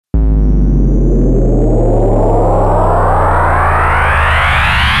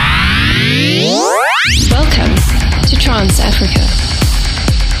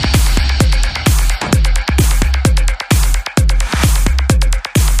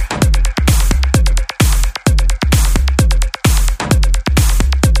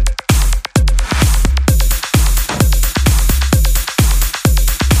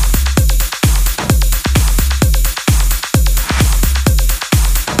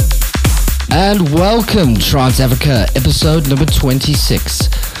And welcome, Trance Africa, episode number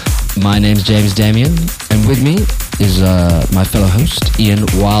 26. My name's James Damien, and with me is my fellow host, Ian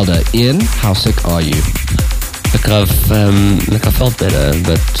Wilder. Ian, how sick are you? Look, I felt better,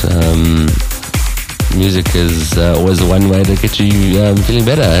 but music is always one way to get you feeling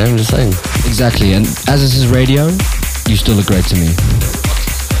better, I'm just saying. Exactly, and as this is radio, you still look great to me.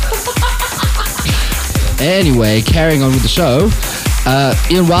 Anyway, carrying on with the show,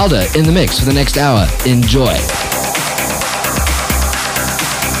 Ian Wilder in the mix for the next hour. Enjoy.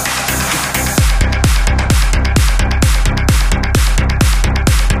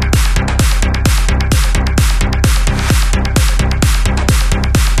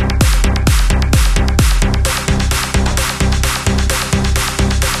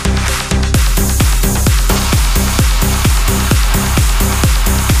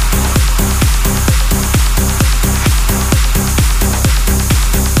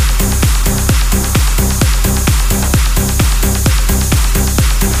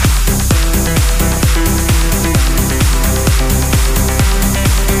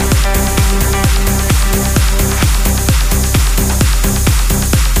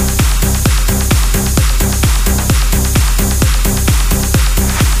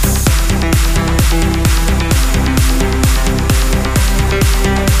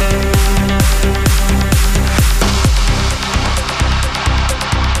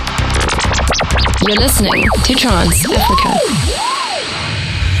 You're listening to Trance Africa.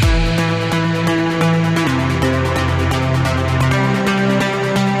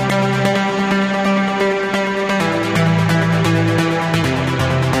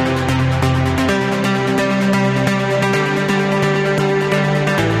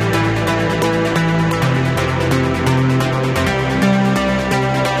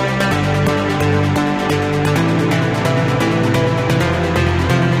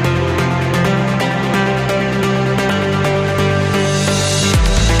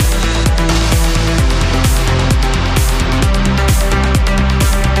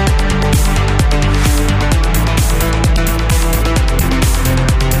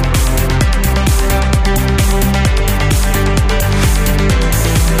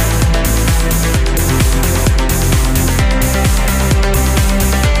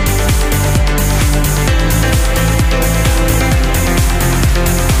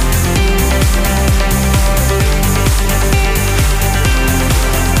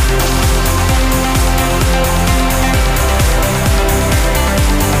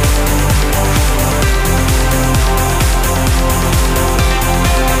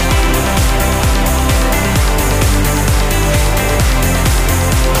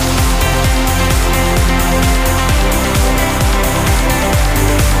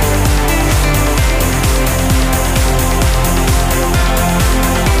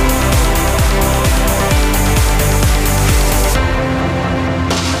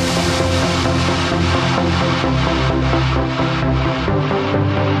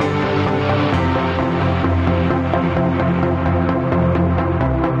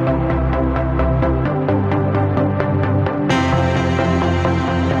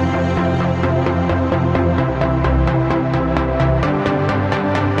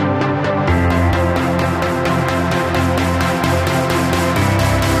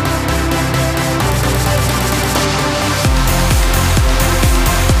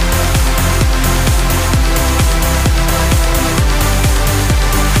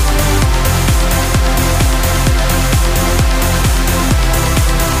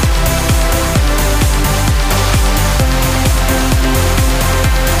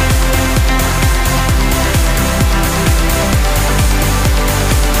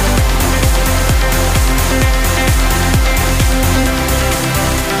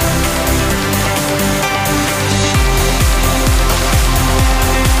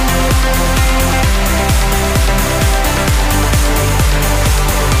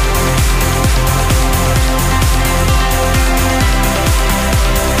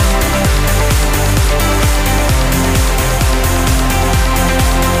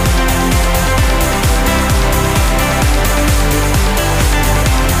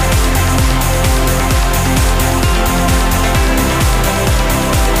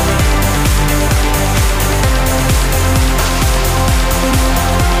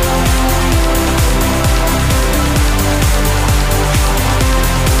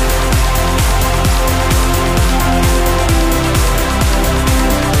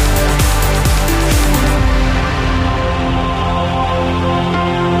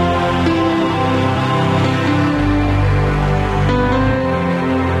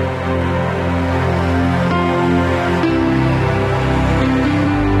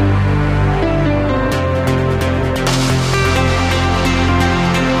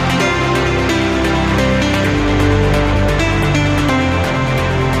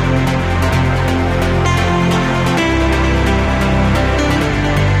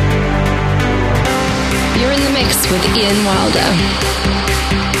 mix with Ian Wilder.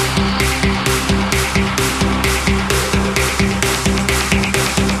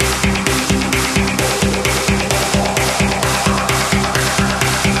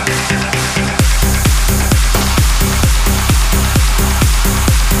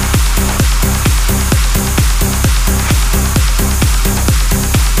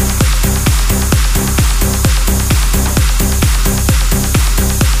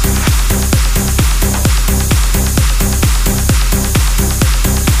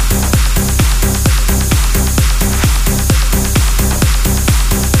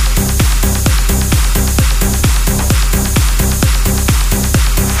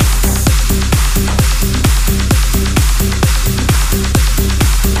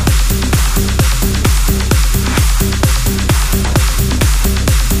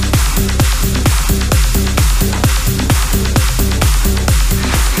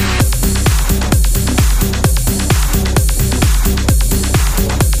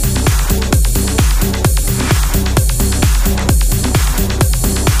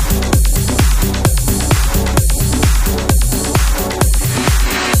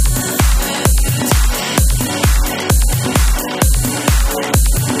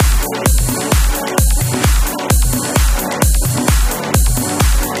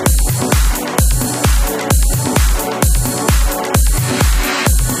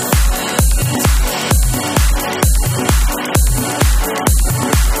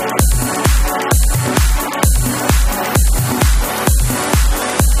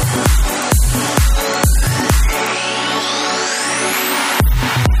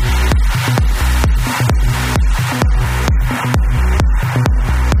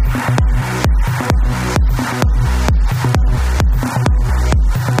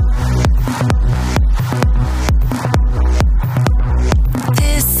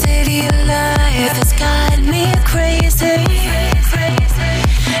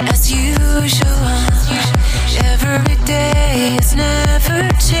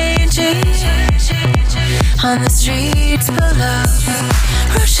 On the streets below,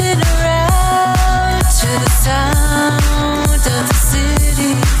 rushing around to the sound of the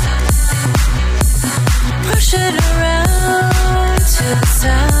city, rushing around to the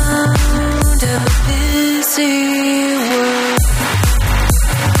sound of a busy world.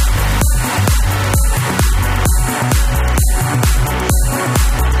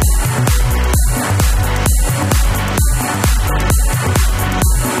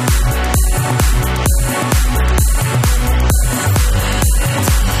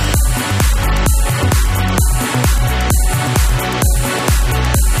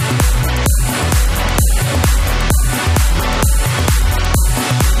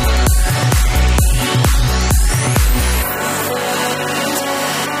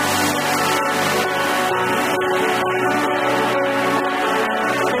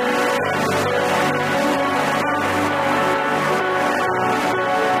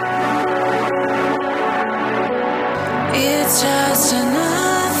 It's just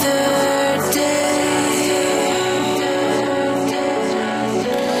another day.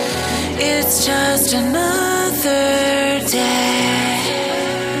 It's just another day.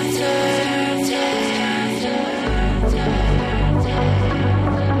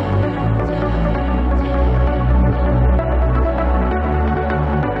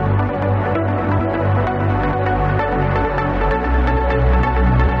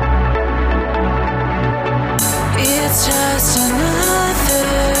 It's just another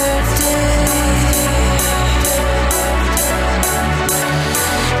day.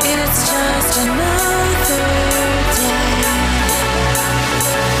 It's just another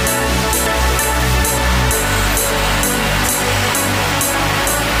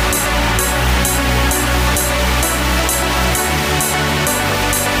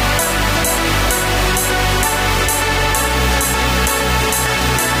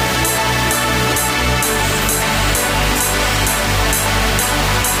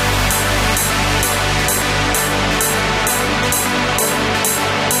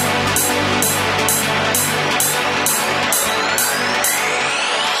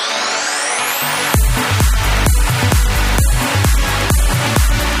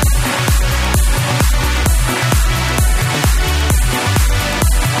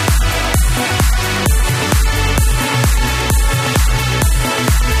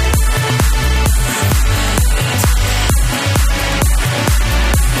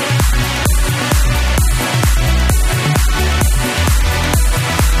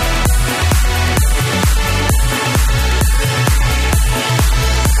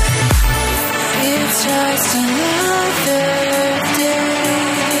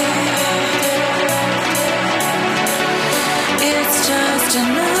just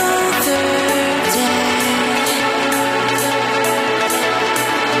another day.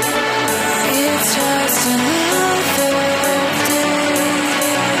 It's just another day.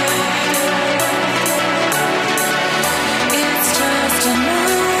 It's just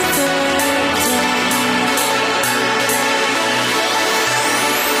another day.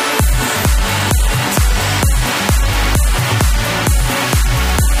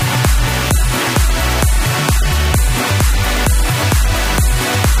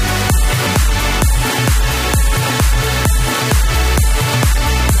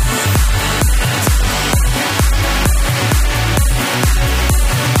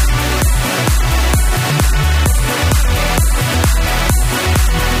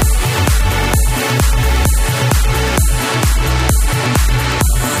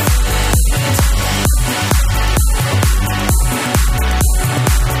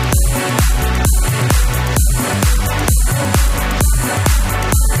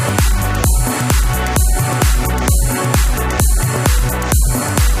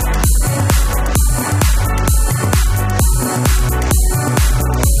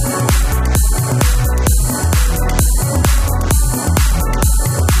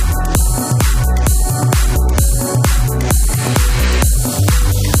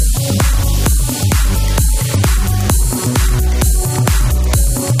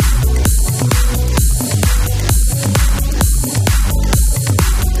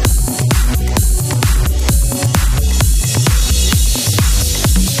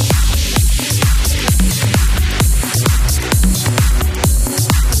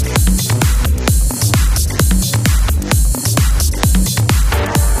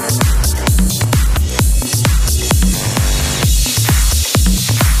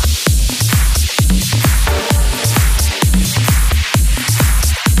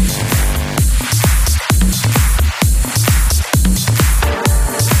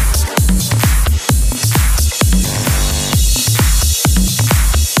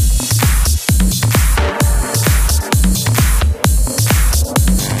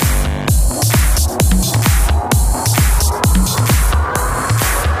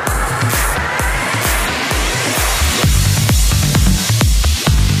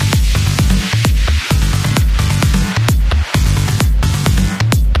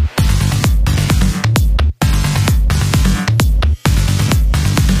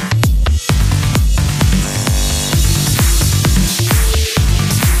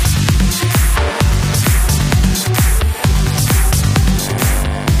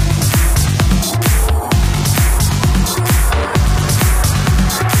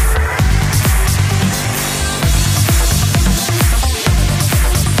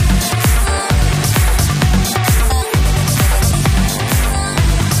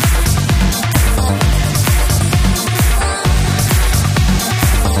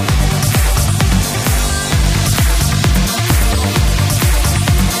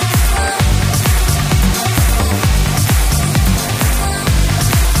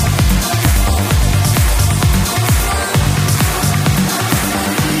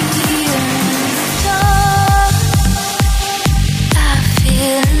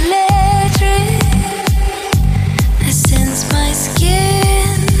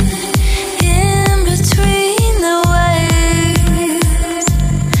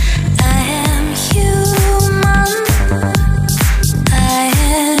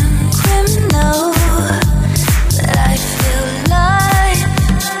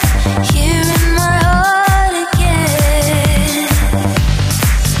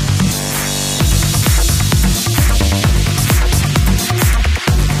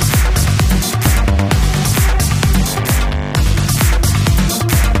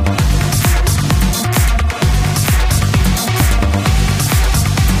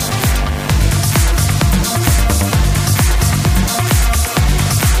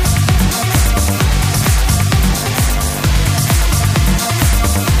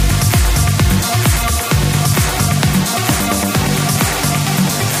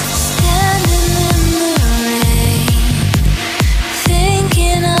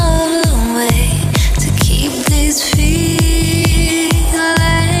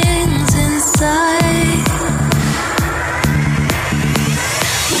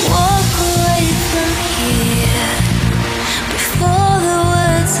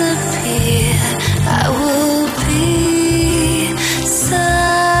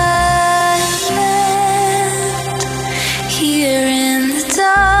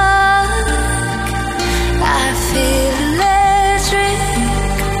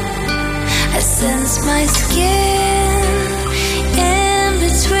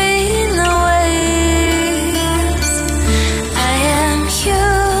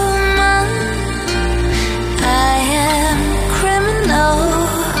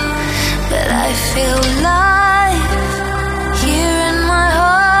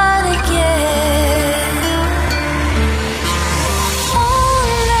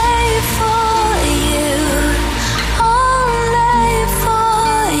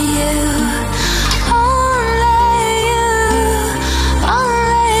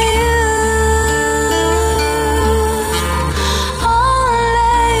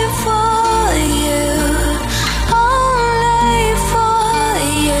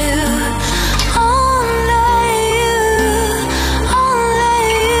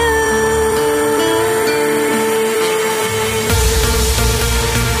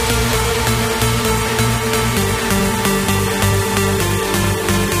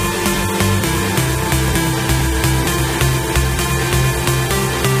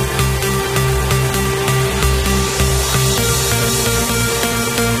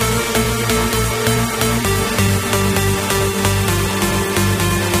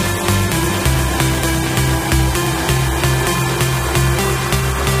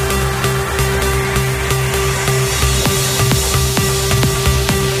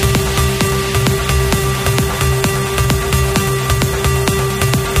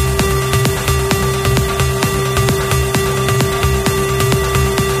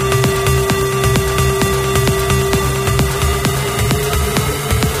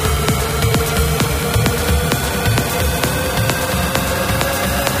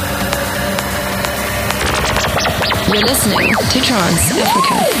 listening to Trance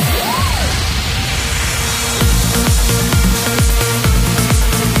Africa.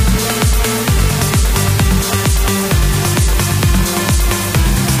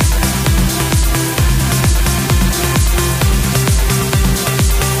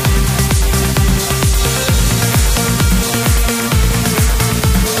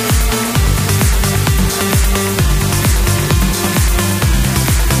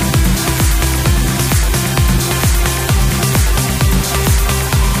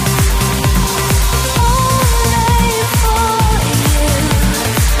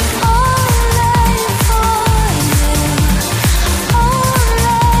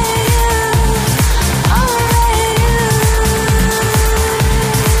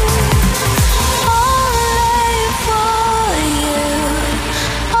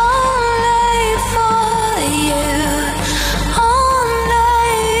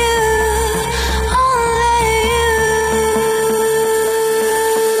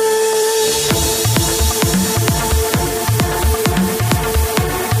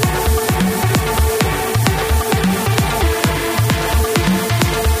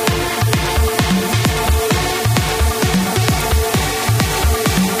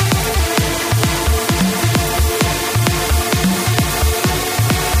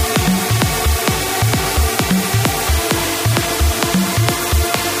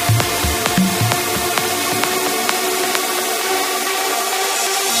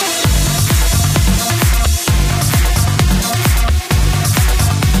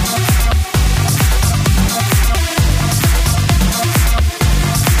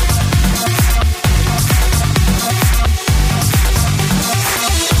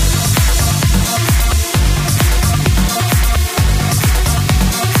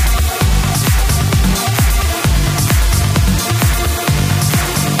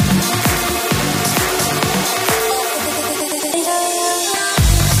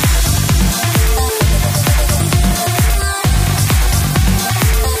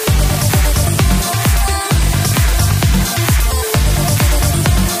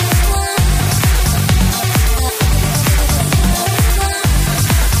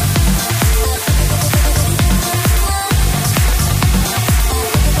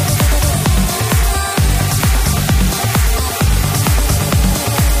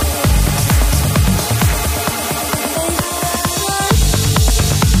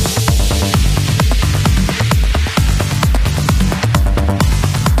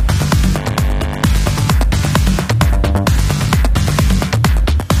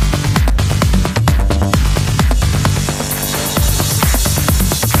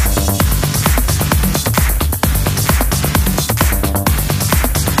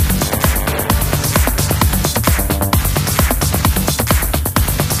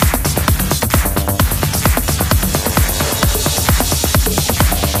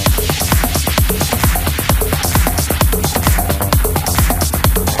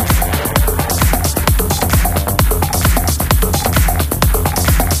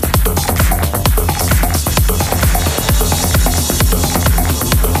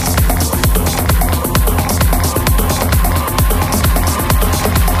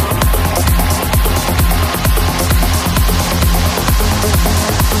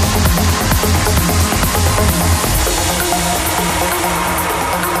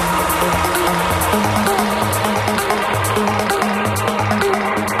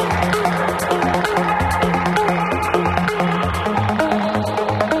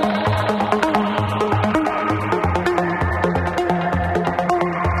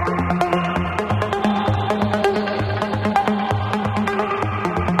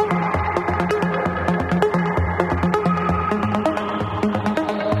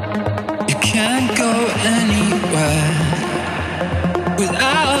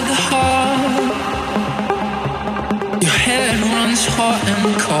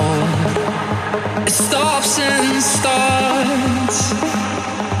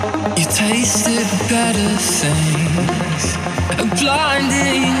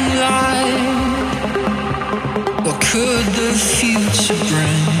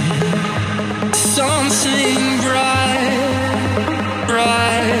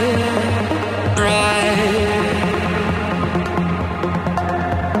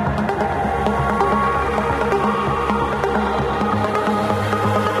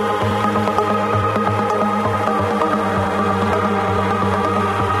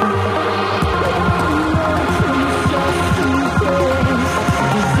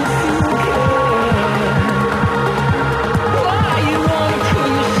 Why you wanna put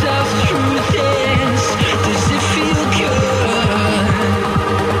yourself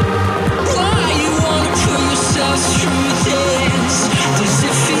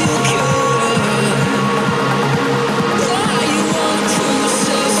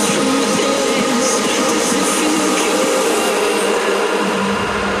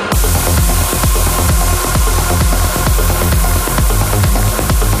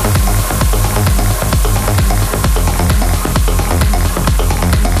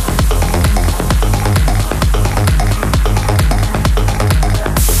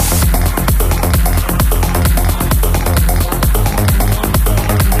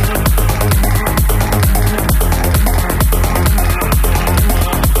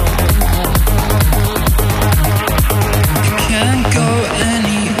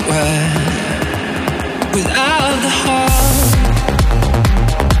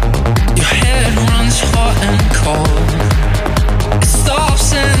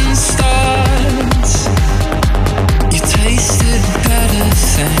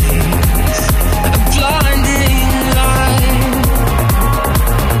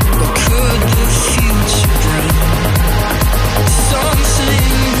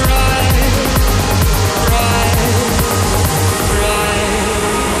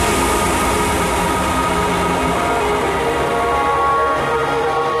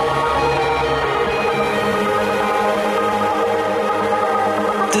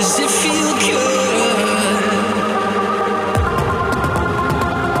Does it feel good?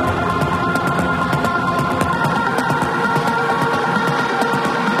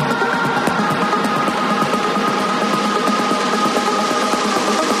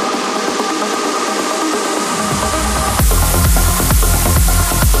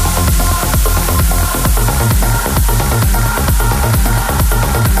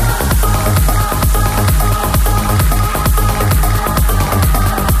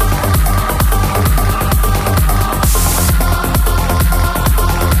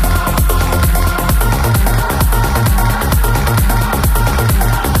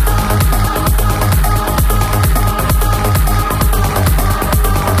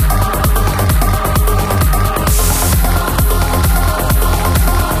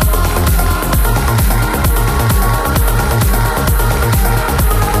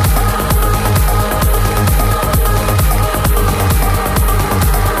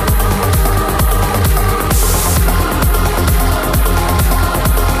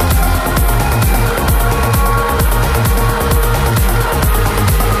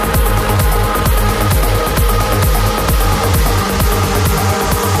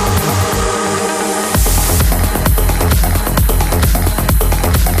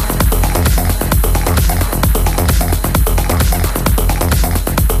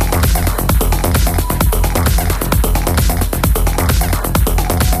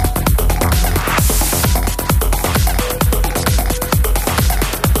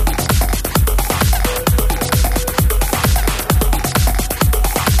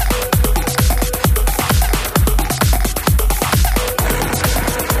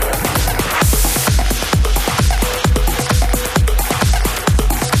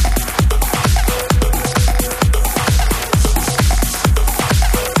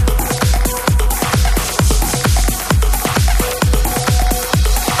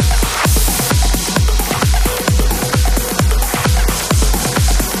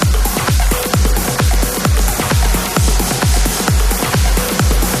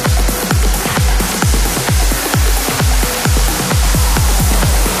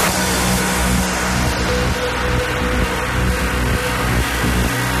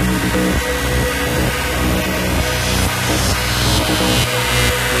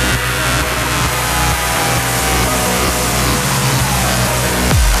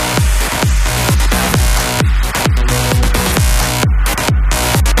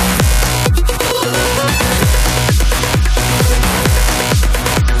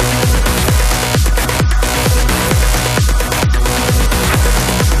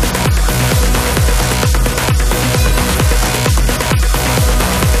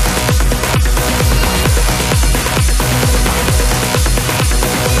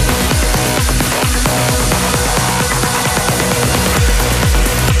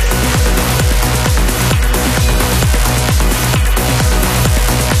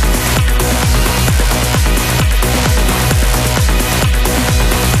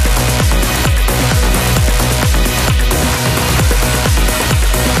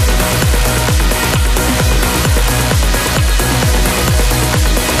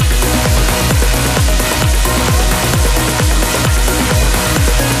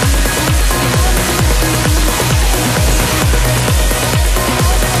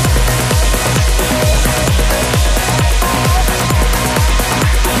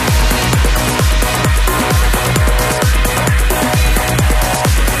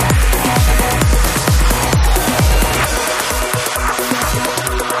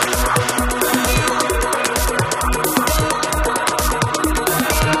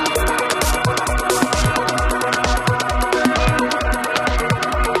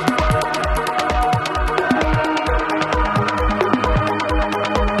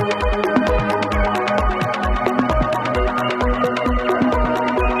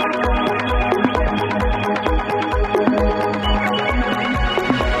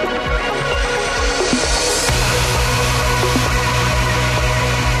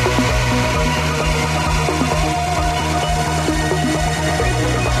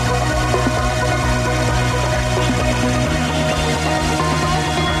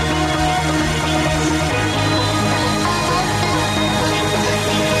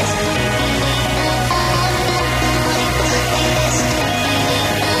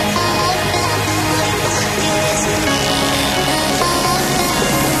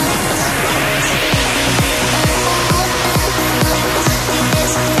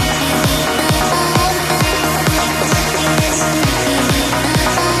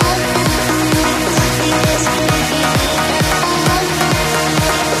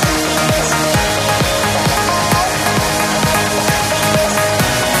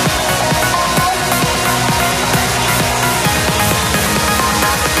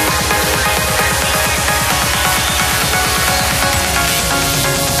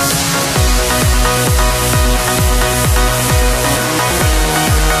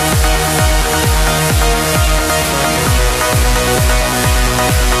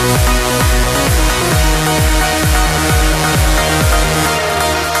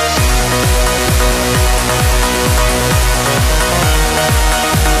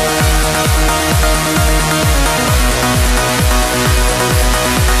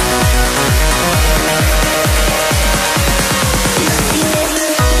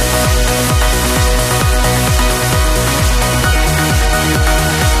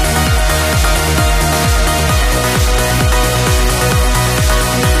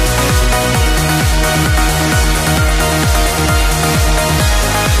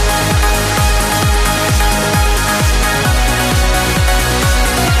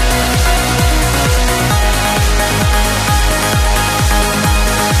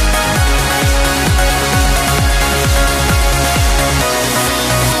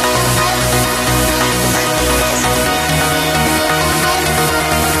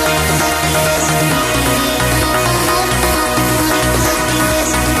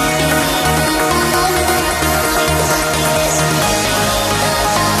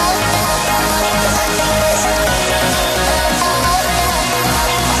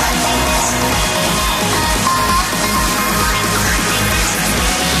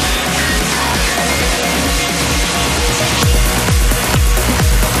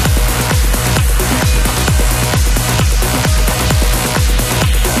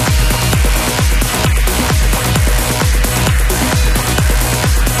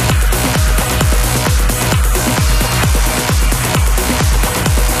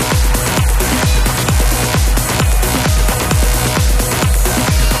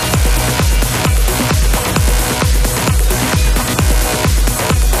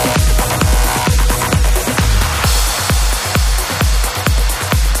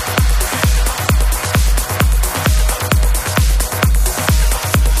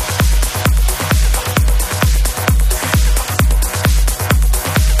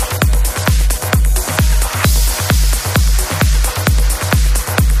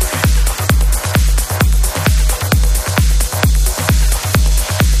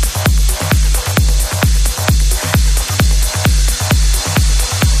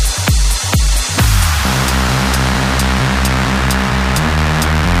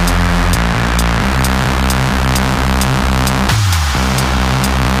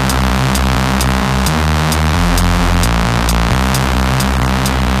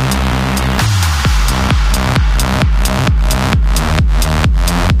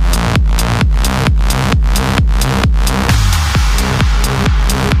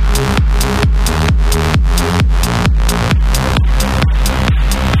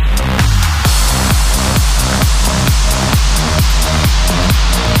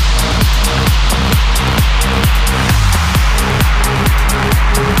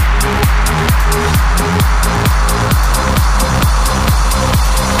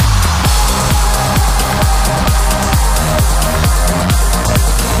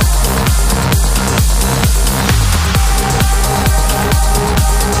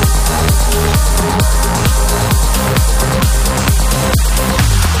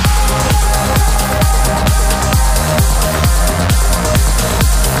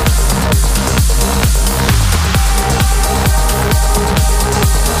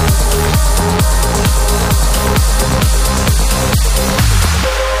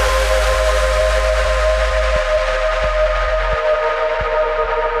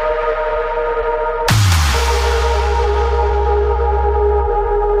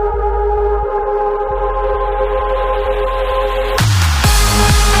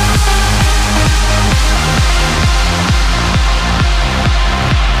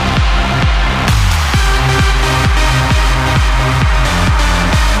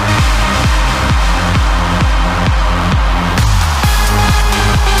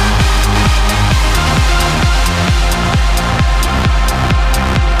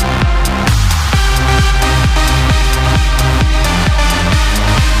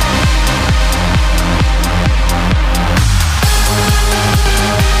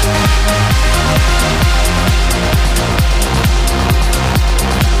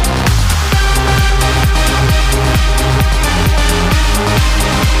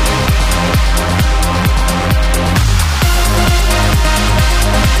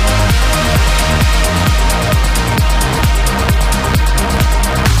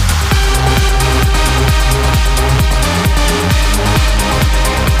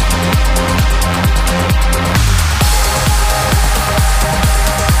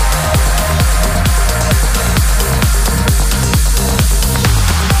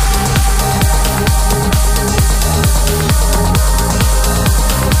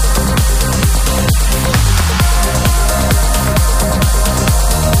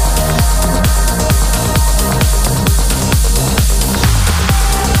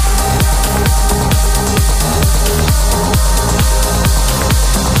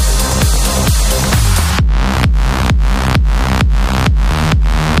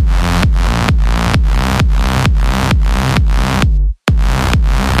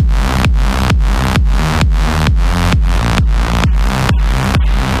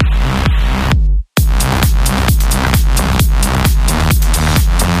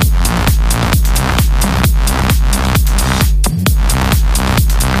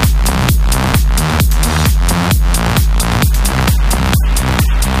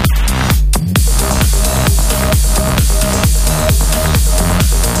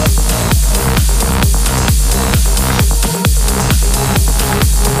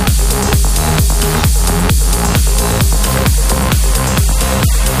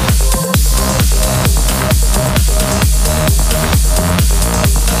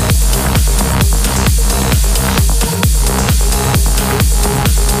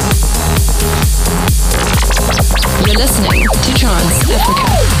 listening to Trance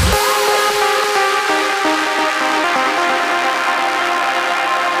Africa.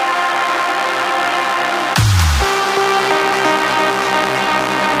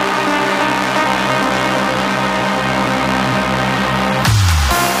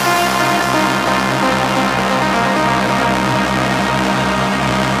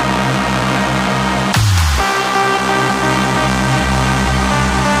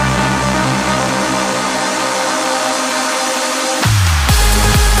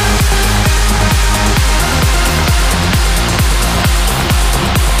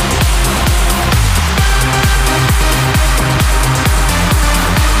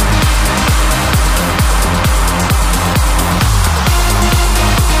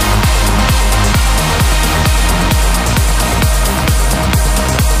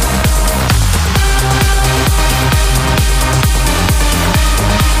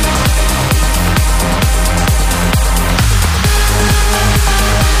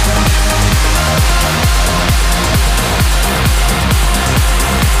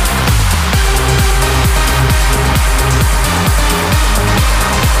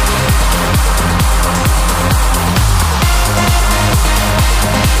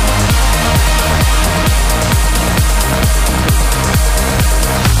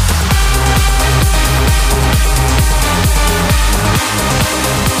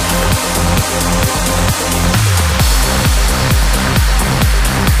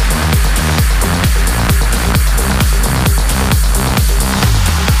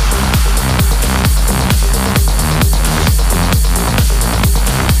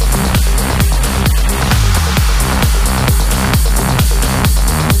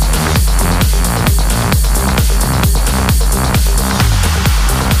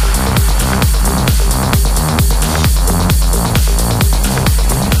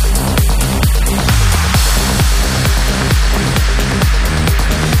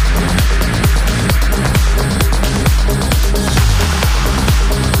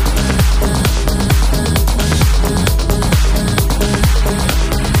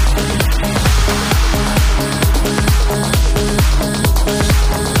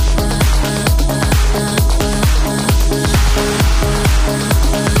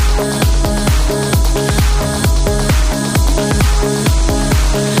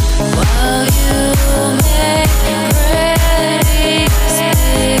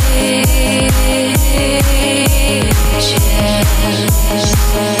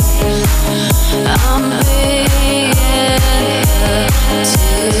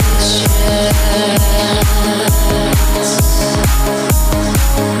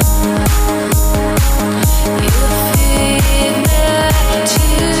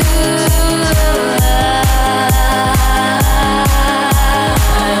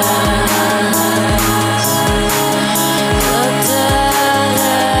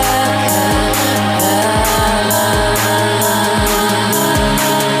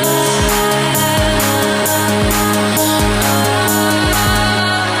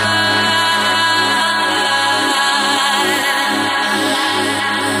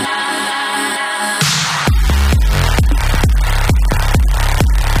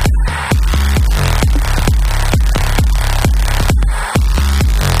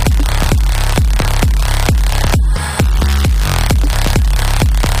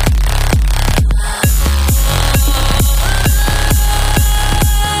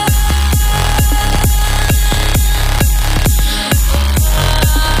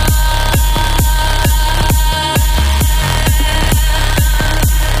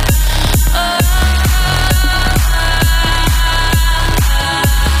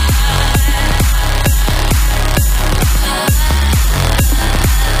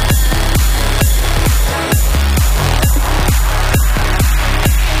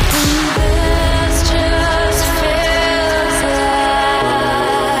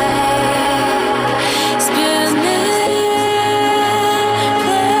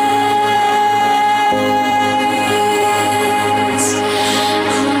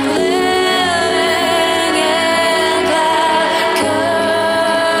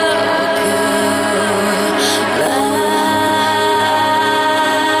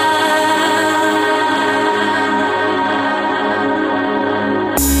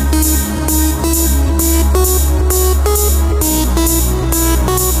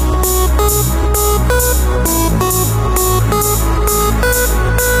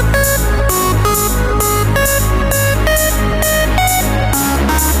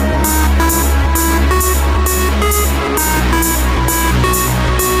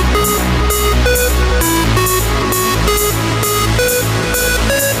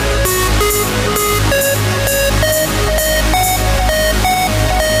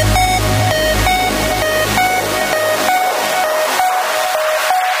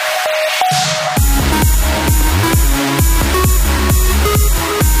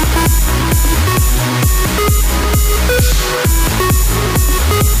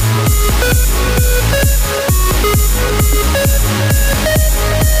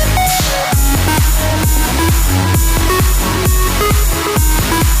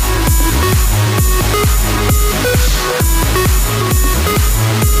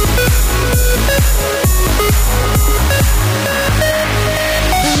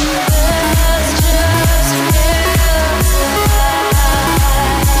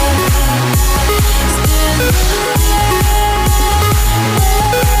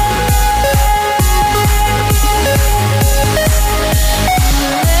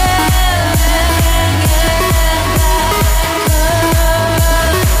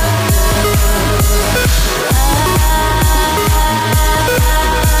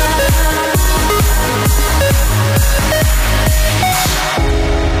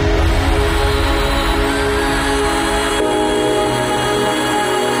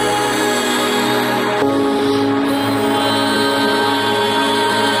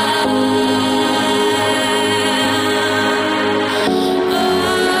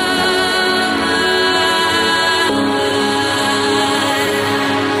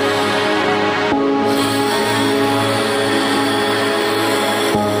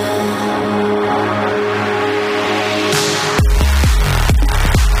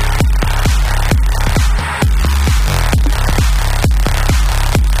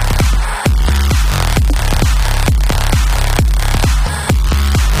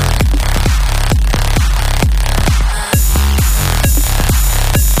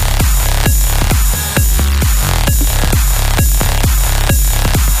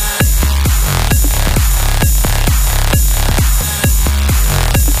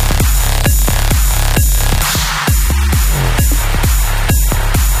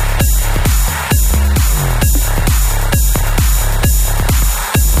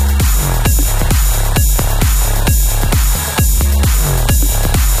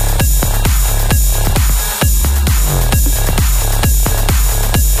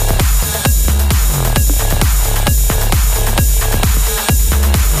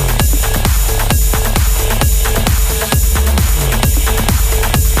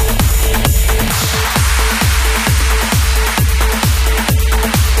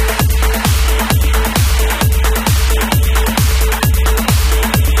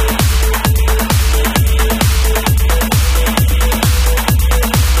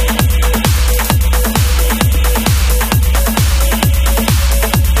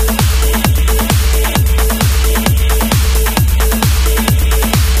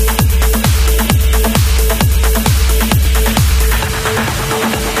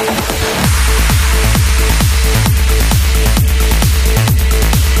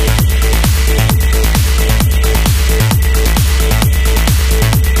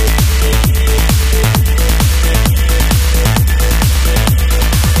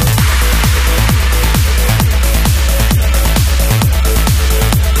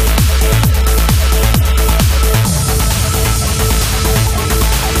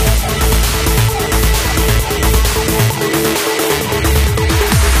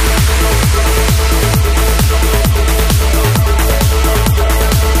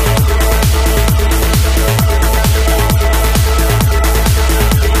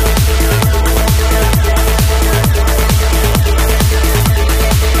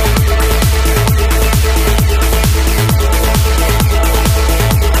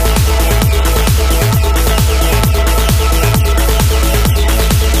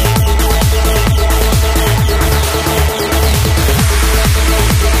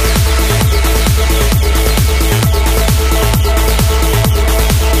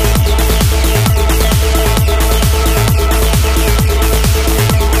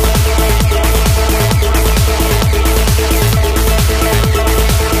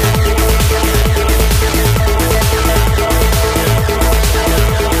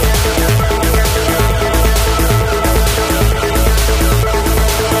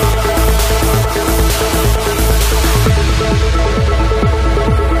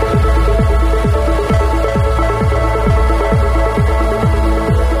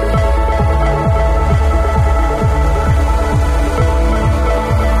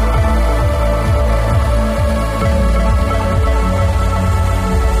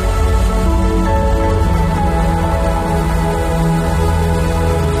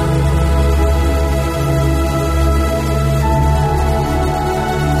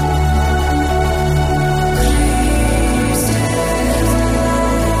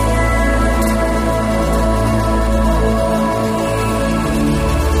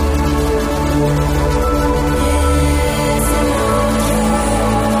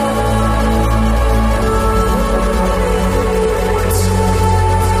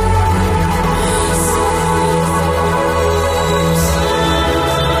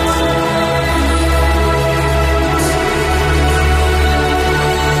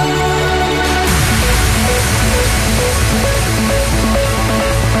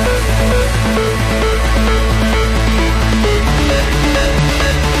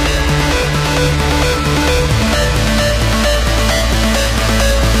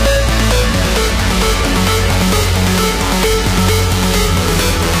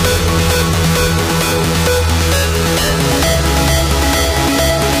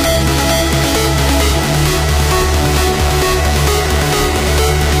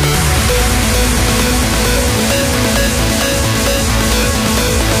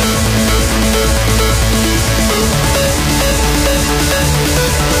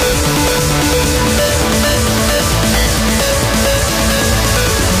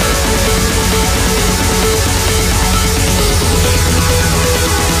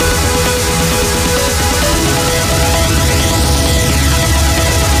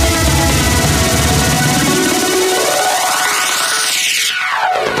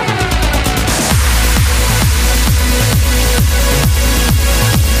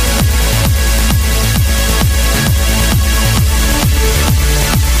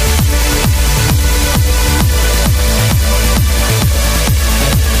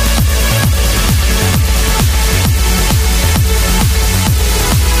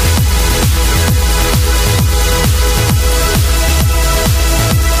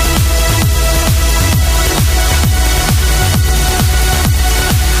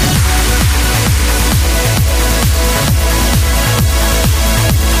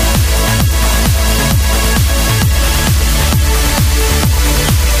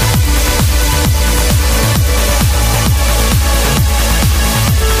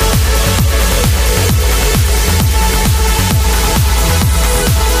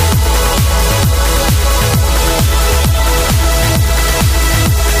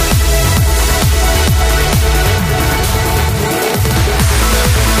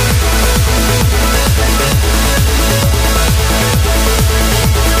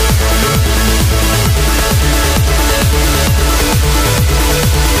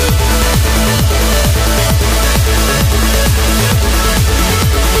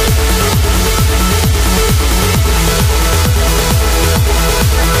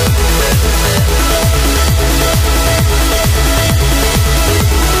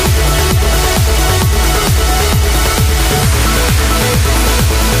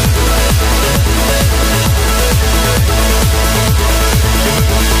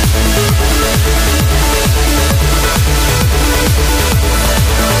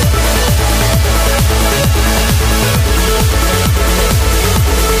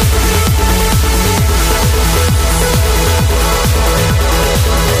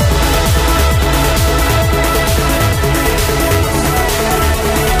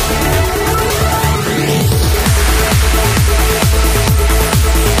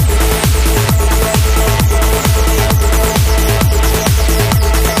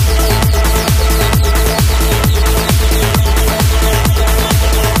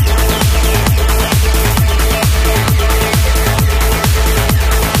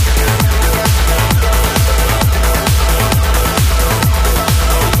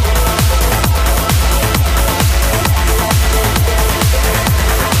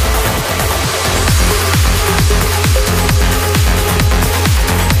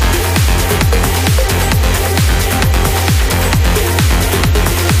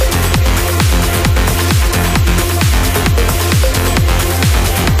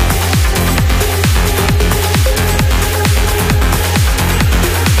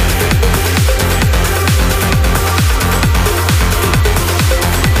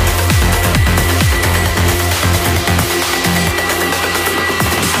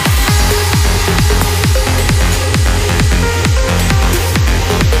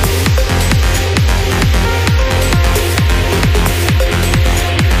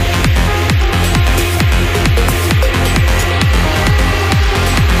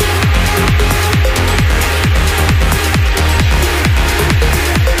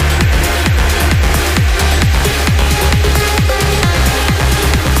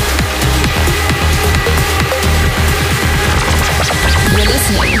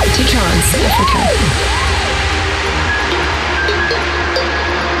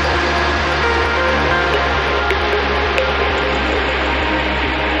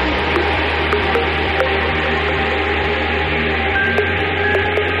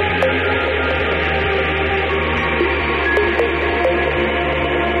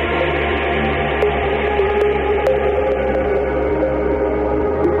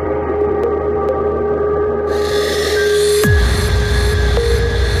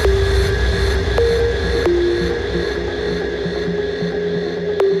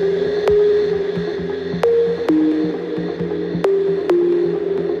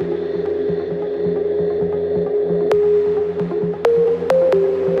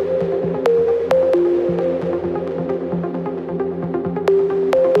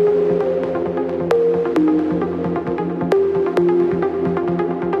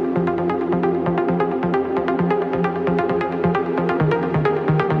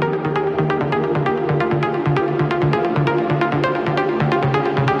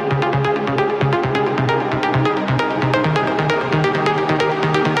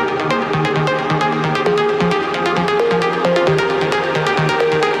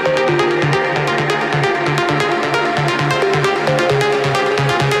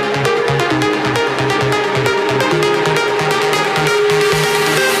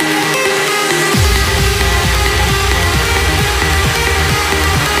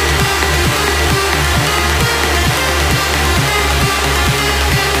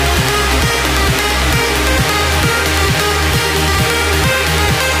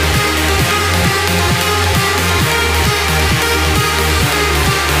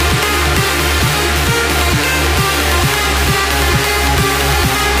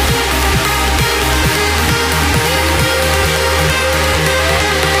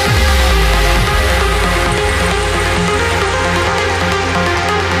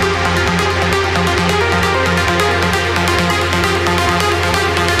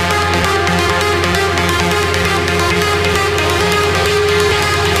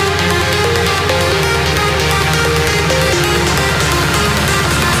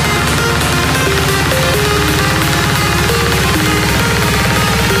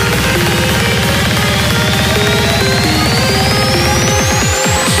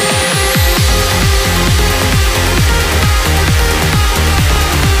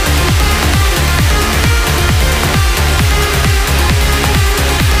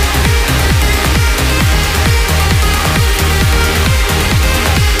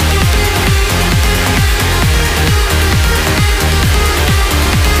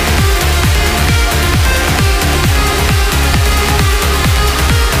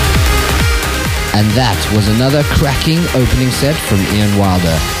 And that was another cracking opening set from Ian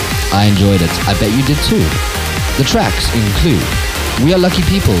Wilder. I enjoyed it. I bet you did too. The tracks include We Are Lucky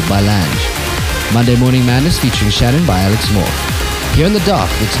People by Lange, Monday Morning Madness featuring Shannon by Alex Moore, Here in the Dark,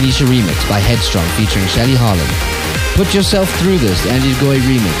 the Tanisha remix by Headstrong featuring Shelly Harlan, Put Yourself Through This, the Andy Goy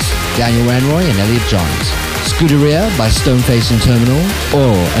remix, Daniel Wanroy and Elliot Johns, Scooteria by Stoneface and Terminal,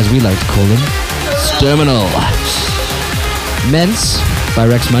 or as we like to call them, Sterminal. Ments by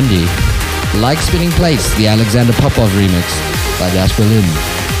Rex Mundy, Like Spinning Plates, the Alexander Popov remix by Dash Berlin,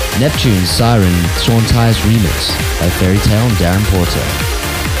 Neptune's Siren, Sean Tyers remix by Fairy Tale and Darren Porter.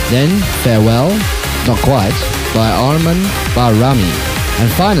 Then Farewell, Not Quite, by Arman Barami.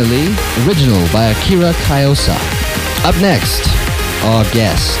 And finally, Original by Akira Kayosa. Up next, our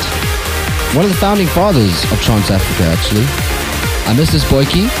guest. One of the founding fathers of Trance Africa, actually. I miss this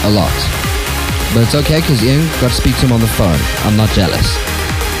boykie a lot. But it's okay because Ian got to speak to him on the phone. I'm not jealous.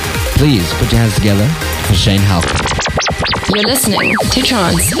 Please put your hands together for Shane Halpern. You're listening to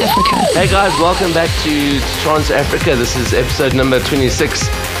Trance Africa. Hey guys, welcome back to Trance Africa. This is episode number 26.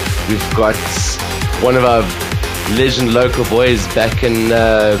 We've got one of our legend local boys back in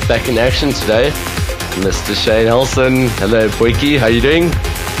action today, Mr. Shane Halpern. Hello, boykie. How you doing?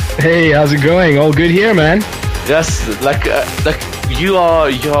 Hey, how's it going? All good here, man. Yes, like you're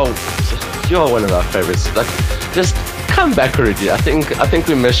one of our favorites. Like, just come back already. I think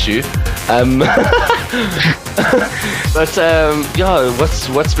we miss you. But yeah,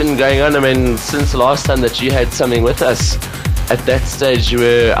 what's been going on? I mean, since the last time that you had something with us, at that stage you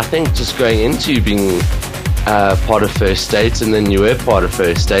were, I think, just going into being part of First State, and then you were part of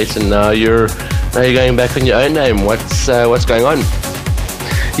First State, and now you're going back on your own name. What's going on?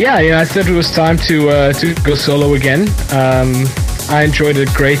 Yeah, I thought it was time to go solo again. I enjoyed a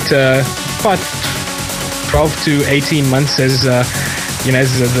great about 12 to 18 months as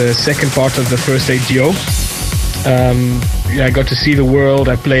the second part of the First State duo. I got to see the world.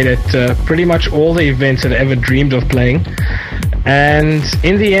 I played at pretty much all the events that I ever dreamed of playing. And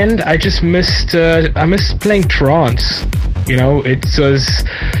in the end, I just missed playing trance. It was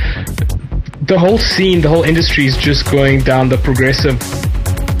the whole scene, the whole industry is just going down the progressive,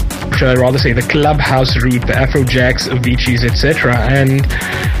 I'd rather say the clubhouse route, the Afrojacks, Aviciis, etc. And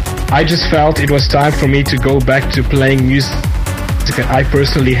I just felt it was time for me to go back to playing music that I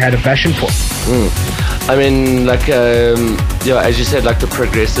personally had a passion for. I mean, like, as you said, like the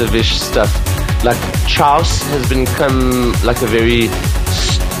progressive-ish stuff. Like, Chouse has become like a very,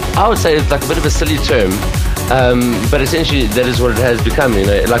 I would say it's like a bit of a silly term, but essentially that is what it has become.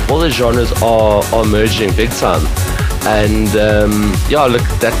 Like all the genres are merging big time. And look,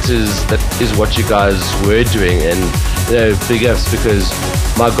 that is what you guys were doing, and big ups, because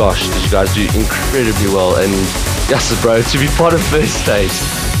my gosh, did you guys do incredibly well. And yes, bro, to be part of First State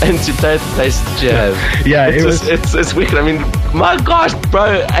and to play at the place that you have, it's wicked. I mean, my gosh,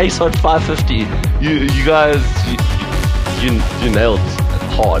 bro, ASOT 550, you guys, you nailed it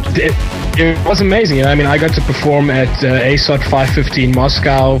hard. It was amazing. I mean, I got to perform at ASOT 550 in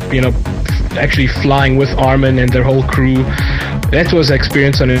Moscow, actually flying with Arman and their whole crew. That was an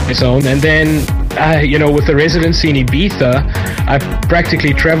experience on its own. And then, with the residency in Ibiza, I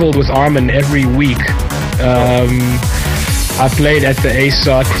practically traveled with Arman every week. I played at the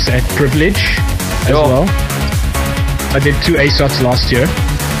ASOTs at Privilege as well. I did 2 ASOTs last year.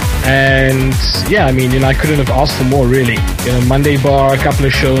 And yeah, I mean, I couldn't have asked for more, really. Monday Bar, a couple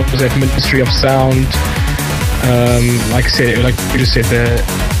of shows at Ministry of Sound. Like you just said, the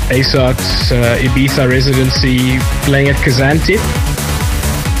ASOTs, Ibiza residency, playing at Kazantip.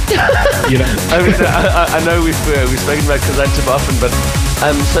 I mean, I know we've spoken about Kazantip often, but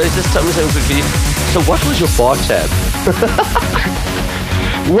so just tell me something quickly. So what was your bar tab?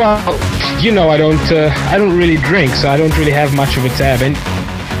 Well, I don't really drink, so I don't really have much of a tab.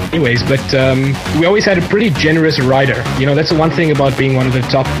 Anyways, but we always had a pretty generous rider. That's the one thing about being one of the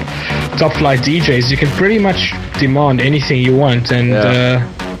top flight DJs. You can pretty much demand anything you want, and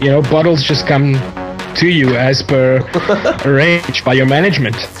bottles just come to you as per arranged by your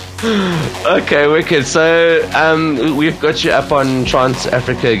management. Okay, wicked. So we've got you up on Trance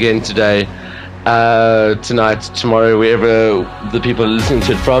Africa again today, tonight, tomorrow, wherever the people are listening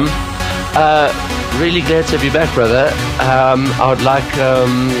to it from. Really glad to be back, brother. I would like,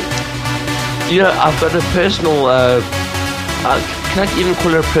 I've got a personal, can I even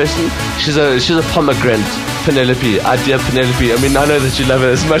call her a person? She's a pomegranate, Penelope, Idea Penelope. I mean, I know that you love her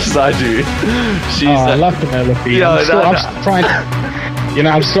as much as I do. I love Penelope.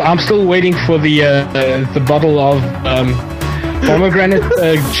 I'm still waiting for the bottle of pomegranate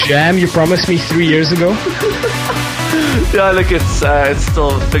jam you promised me 3 years ago. Yeah, look, it's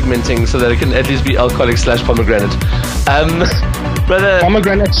still figmenting so that it can at least be alcoholic / pomegranate. Brother,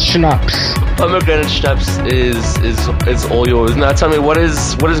 Pomegranate schnapps. pomegranate schnapps is all yours. Now tell me, what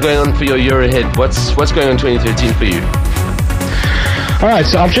is going on for your year ahead? What's going on 2013 for you? All right,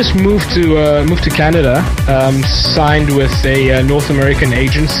 so I've just moved to Canada. Signed with a North American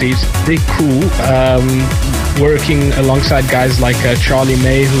agency. It's pretty cool. Working alongside guys like Charlie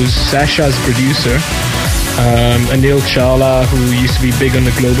May, who's Sasha's producer. Anil Chawla, who used to be big on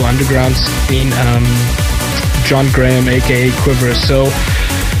the global underground scene. John Graham, aka Quiver. So,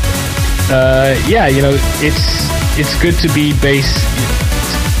 yeah, you know, it's good to be based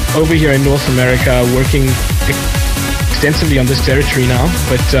over here in North America, working extensively on this territory now.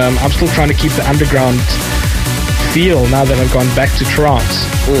 But I'm still trying to keep the underground feel now that I've gone back to trance.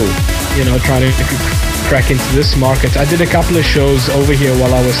 You know, trying to crack into this market. I did a couple of shows over here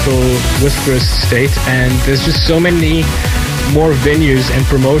while I was still with First State, and there's just so many more venues and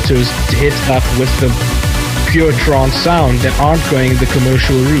promoters to hit up with the pure trance sound that aren't going the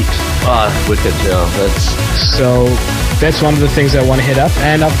commercial route. Ah, wicked, yeah. That's one of the things I want to hit up,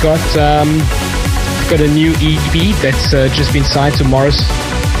 and I've got a new EP that's just been signed to Morris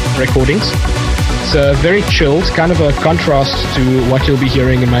Recordings. It's very chilled, kind of a contrast to what you'll be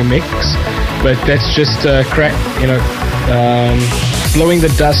hearing in my mix. But that's just blowing the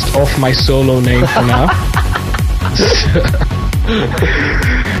dust off my solo name for now.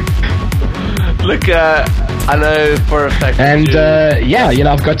 Look, I know for a fact. And yeah, you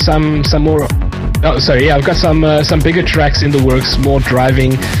know, I've got some more. Oh, sorry. Yeah, I've got some bigger tracks in the works, more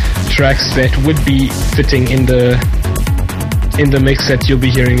driving tracks that would be fitting in the mix that you'll be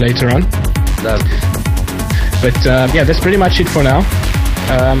hearing later on. No. But yeah, that's pretty much it for now.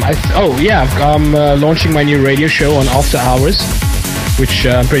 I'm launching my new radio show on After Hours, which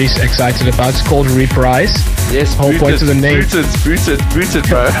I'm pretty excited about. It's called Reprise. Yes, whole point to the name. Booted,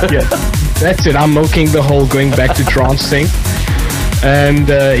 bro. Yeah, that's it. I'm milking the whole going back to trance thing. And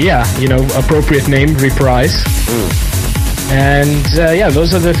yeah, you know, appropriate name, Reprise. And yeah,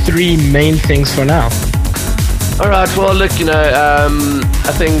 those are the three main things for now. All right. Well, look, you know,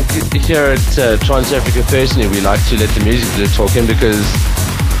 I think here at Trans Africa, personally, we like to let the music do the talking, because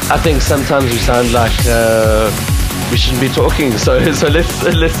I think sometimes we sound like we shouldn't be talking. So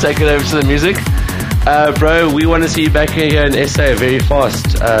let's take it over to the music, bro. We want to see you back here in SA very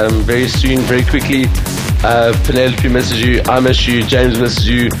fast, very soon, very quickly. Penelope misses you. I miss you. James misses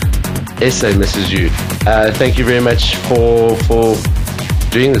you. SA misses you. Thank you very much for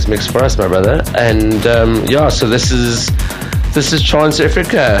doing this mix for us, my brother. And yeah, so this is Trans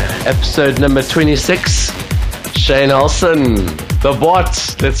Africa, episode number 26. Shane Olsen, the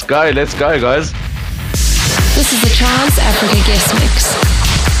bot. Let's go, guys. This is the Trans Africa guest mix.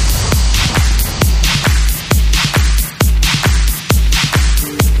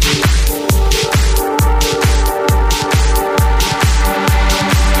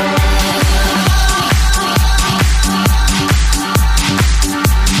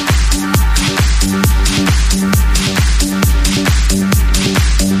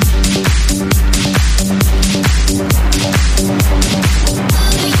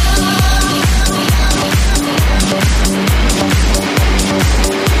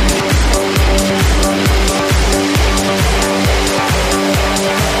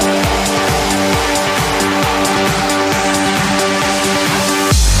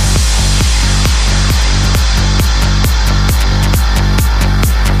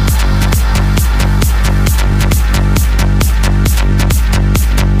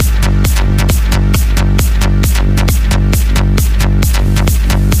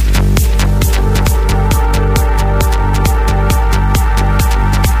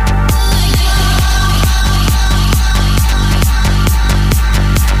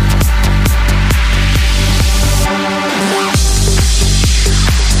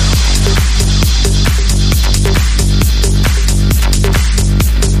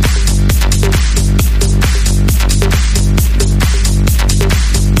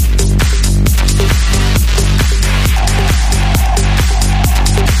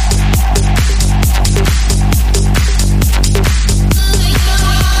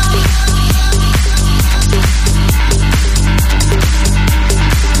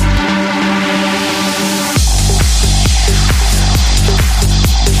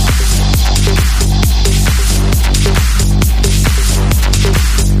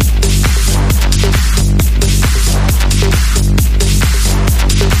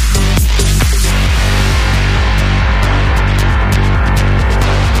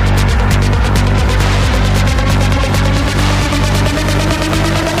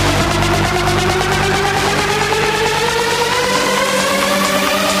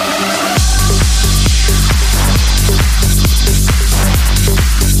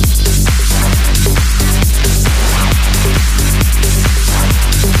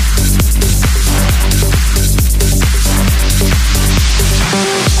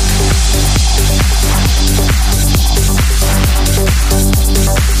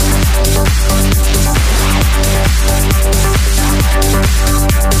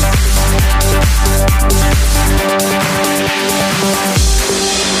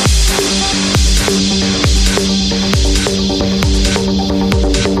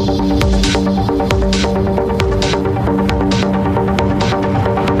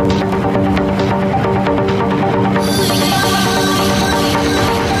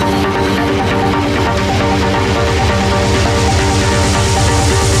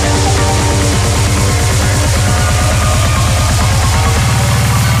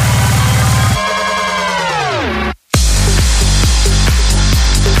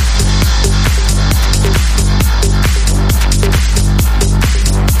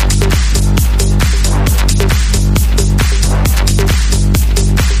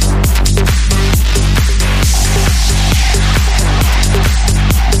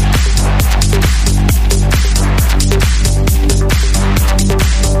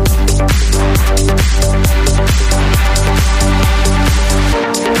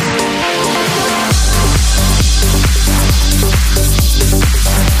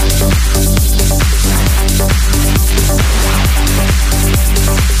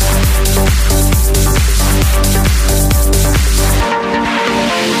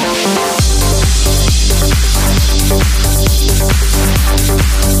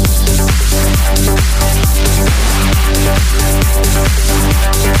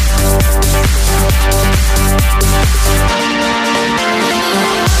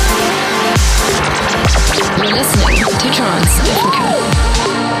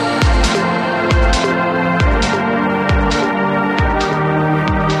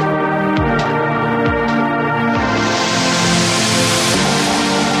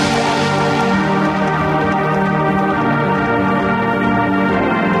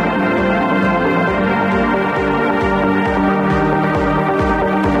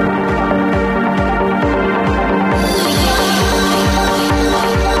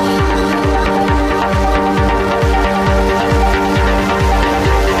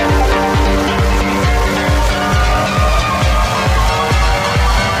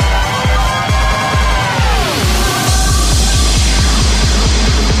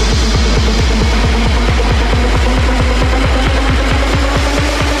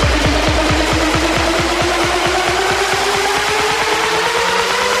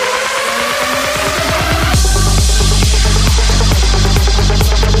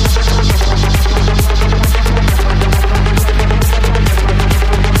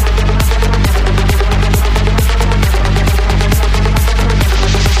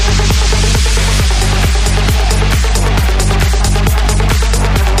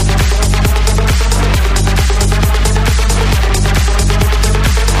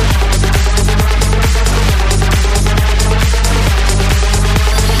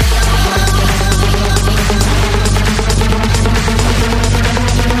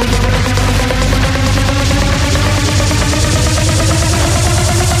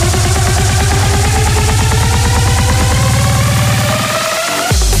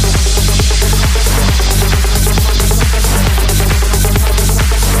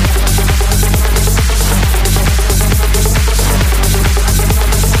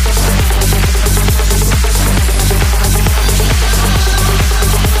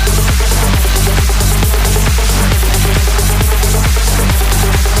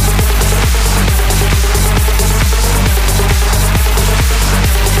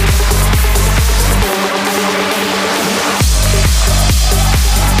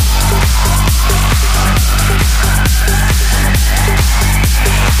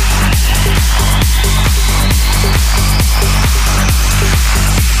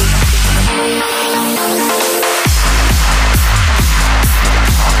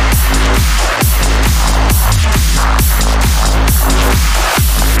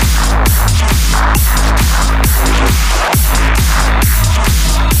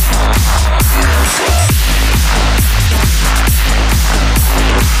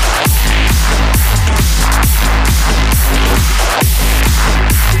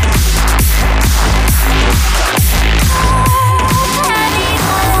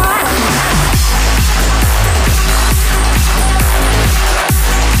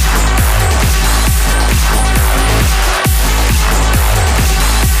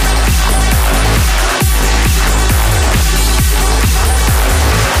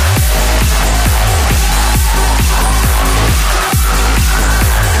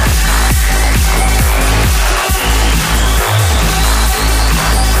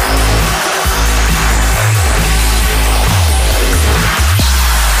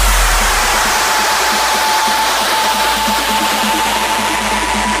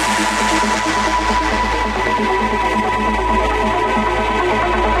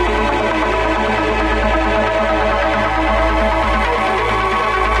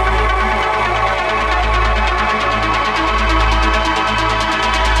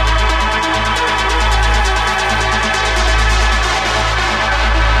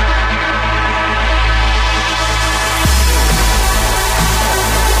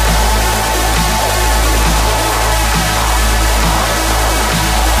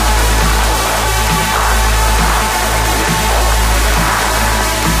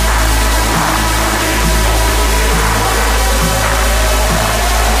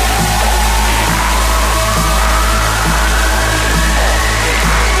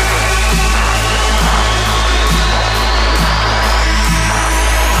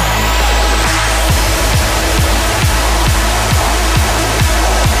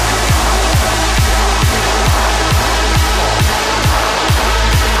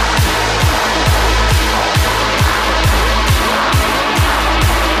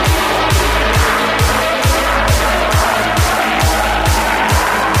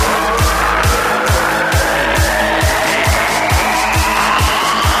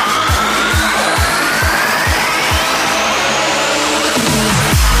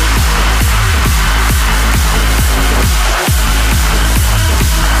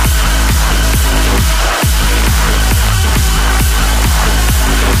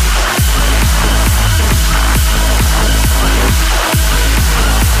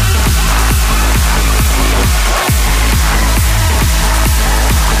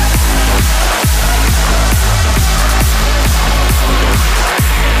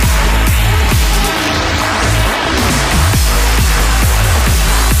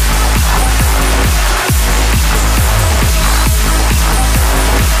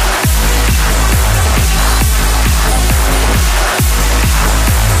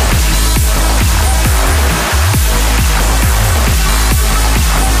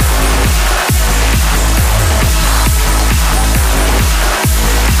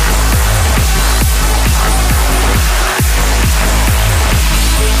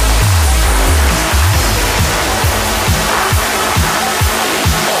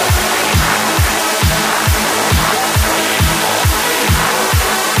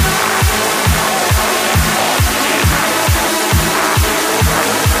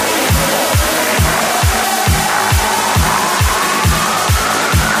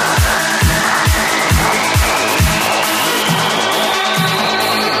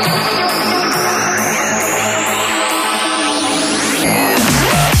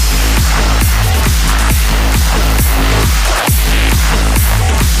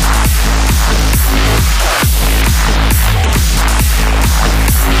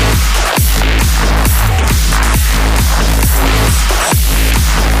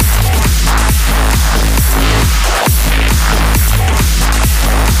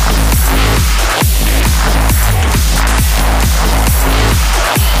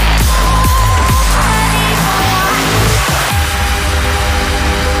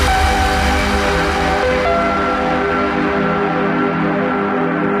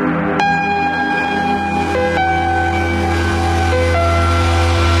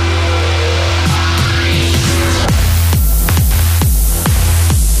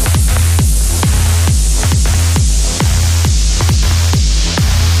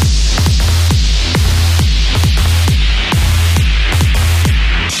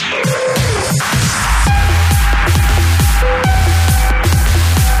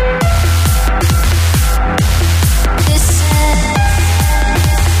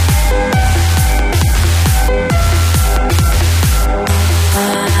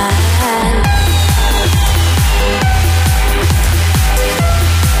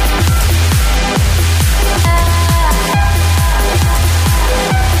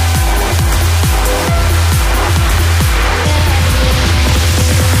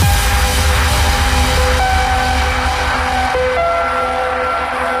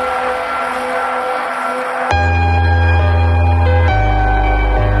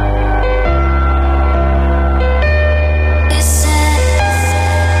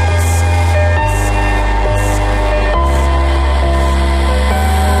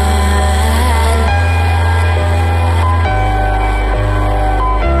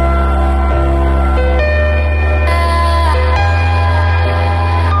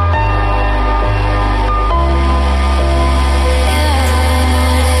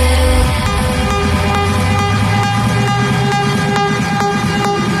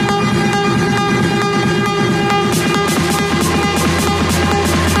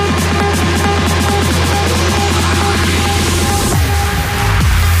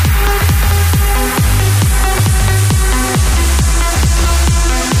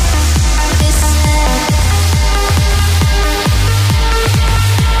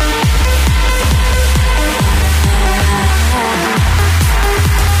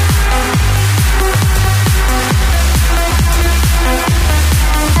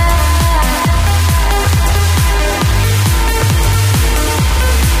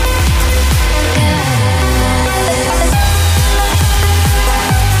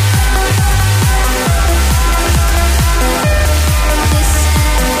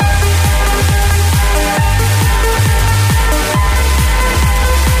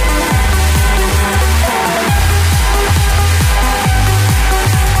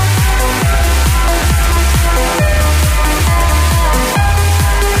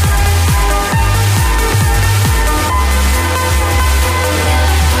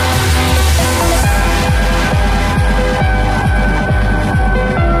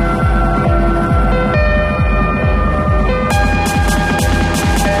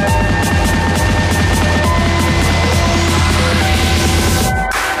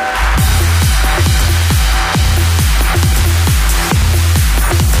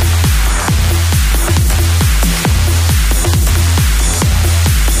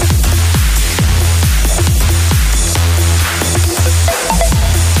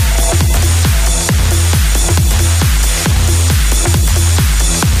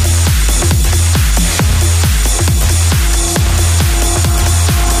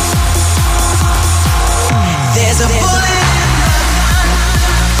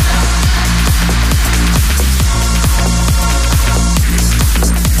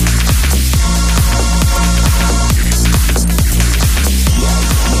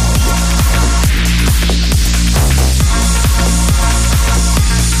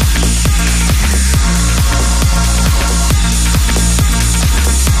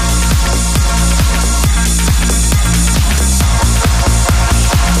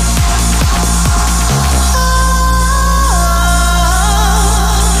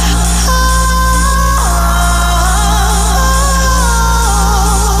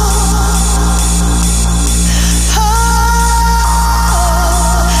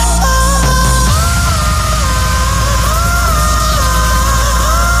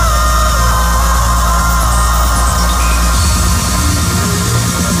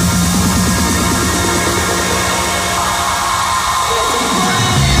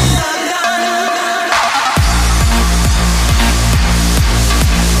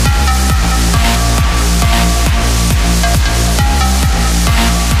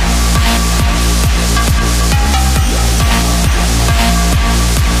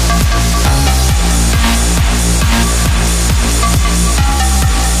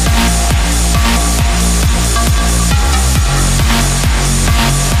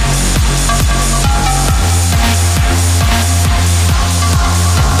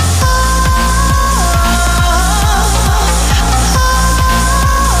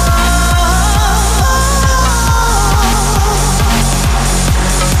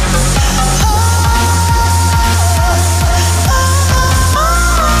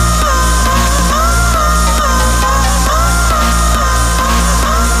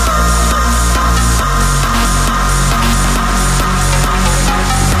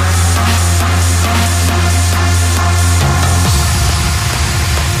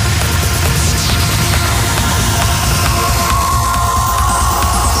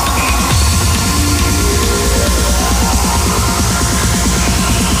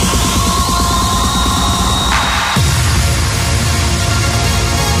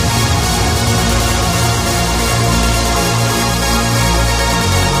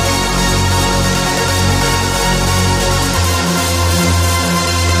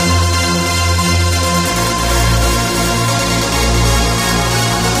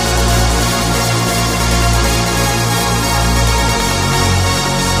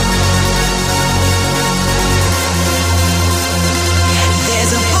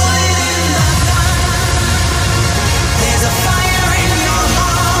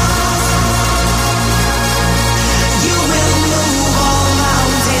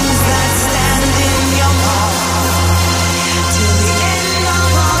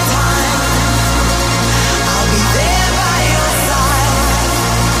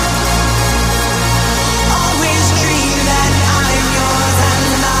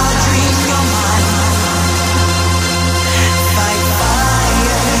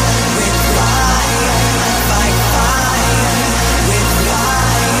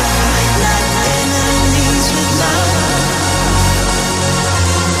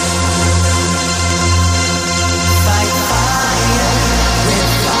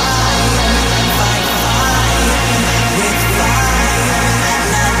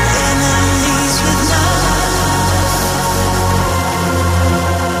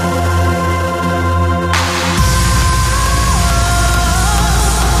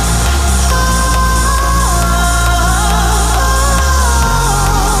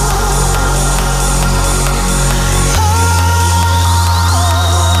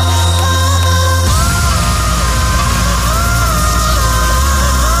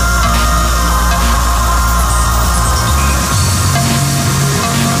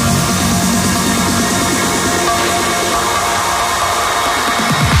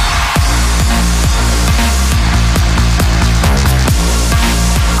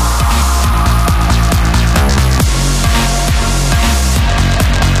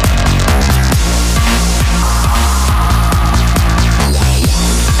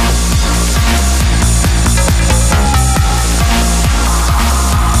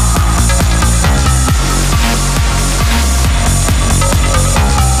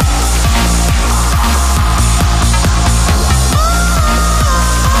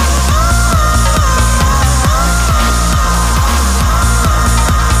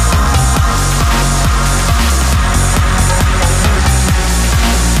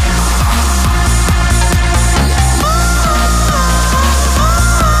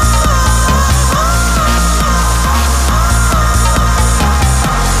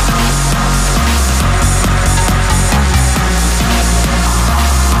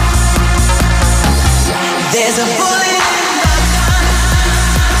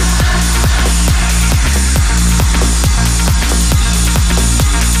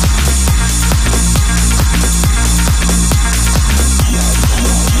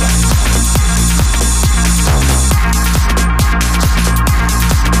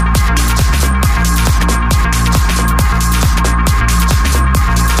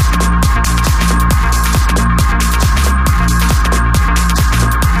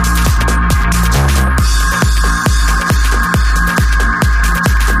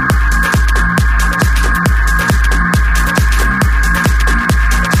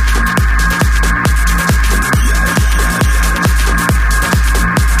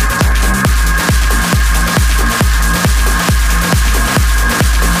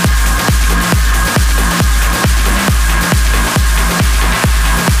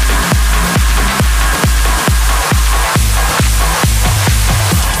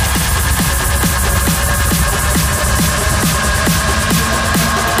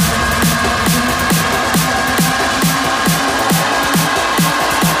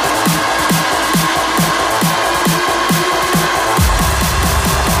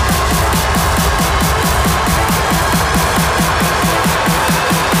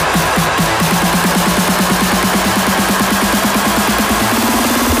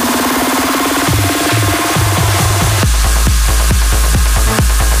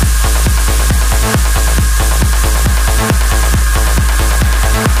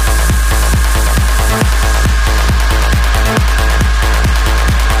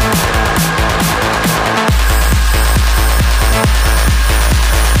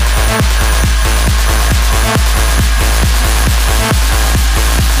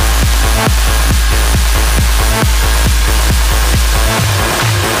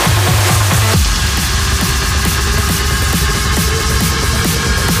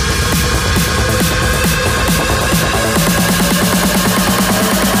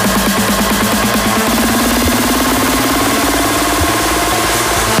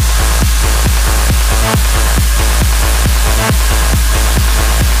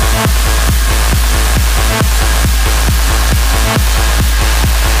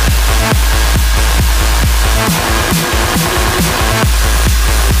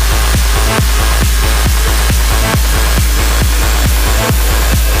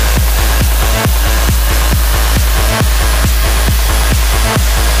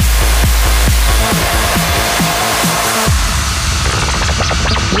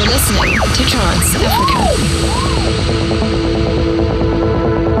 to Trance Africa.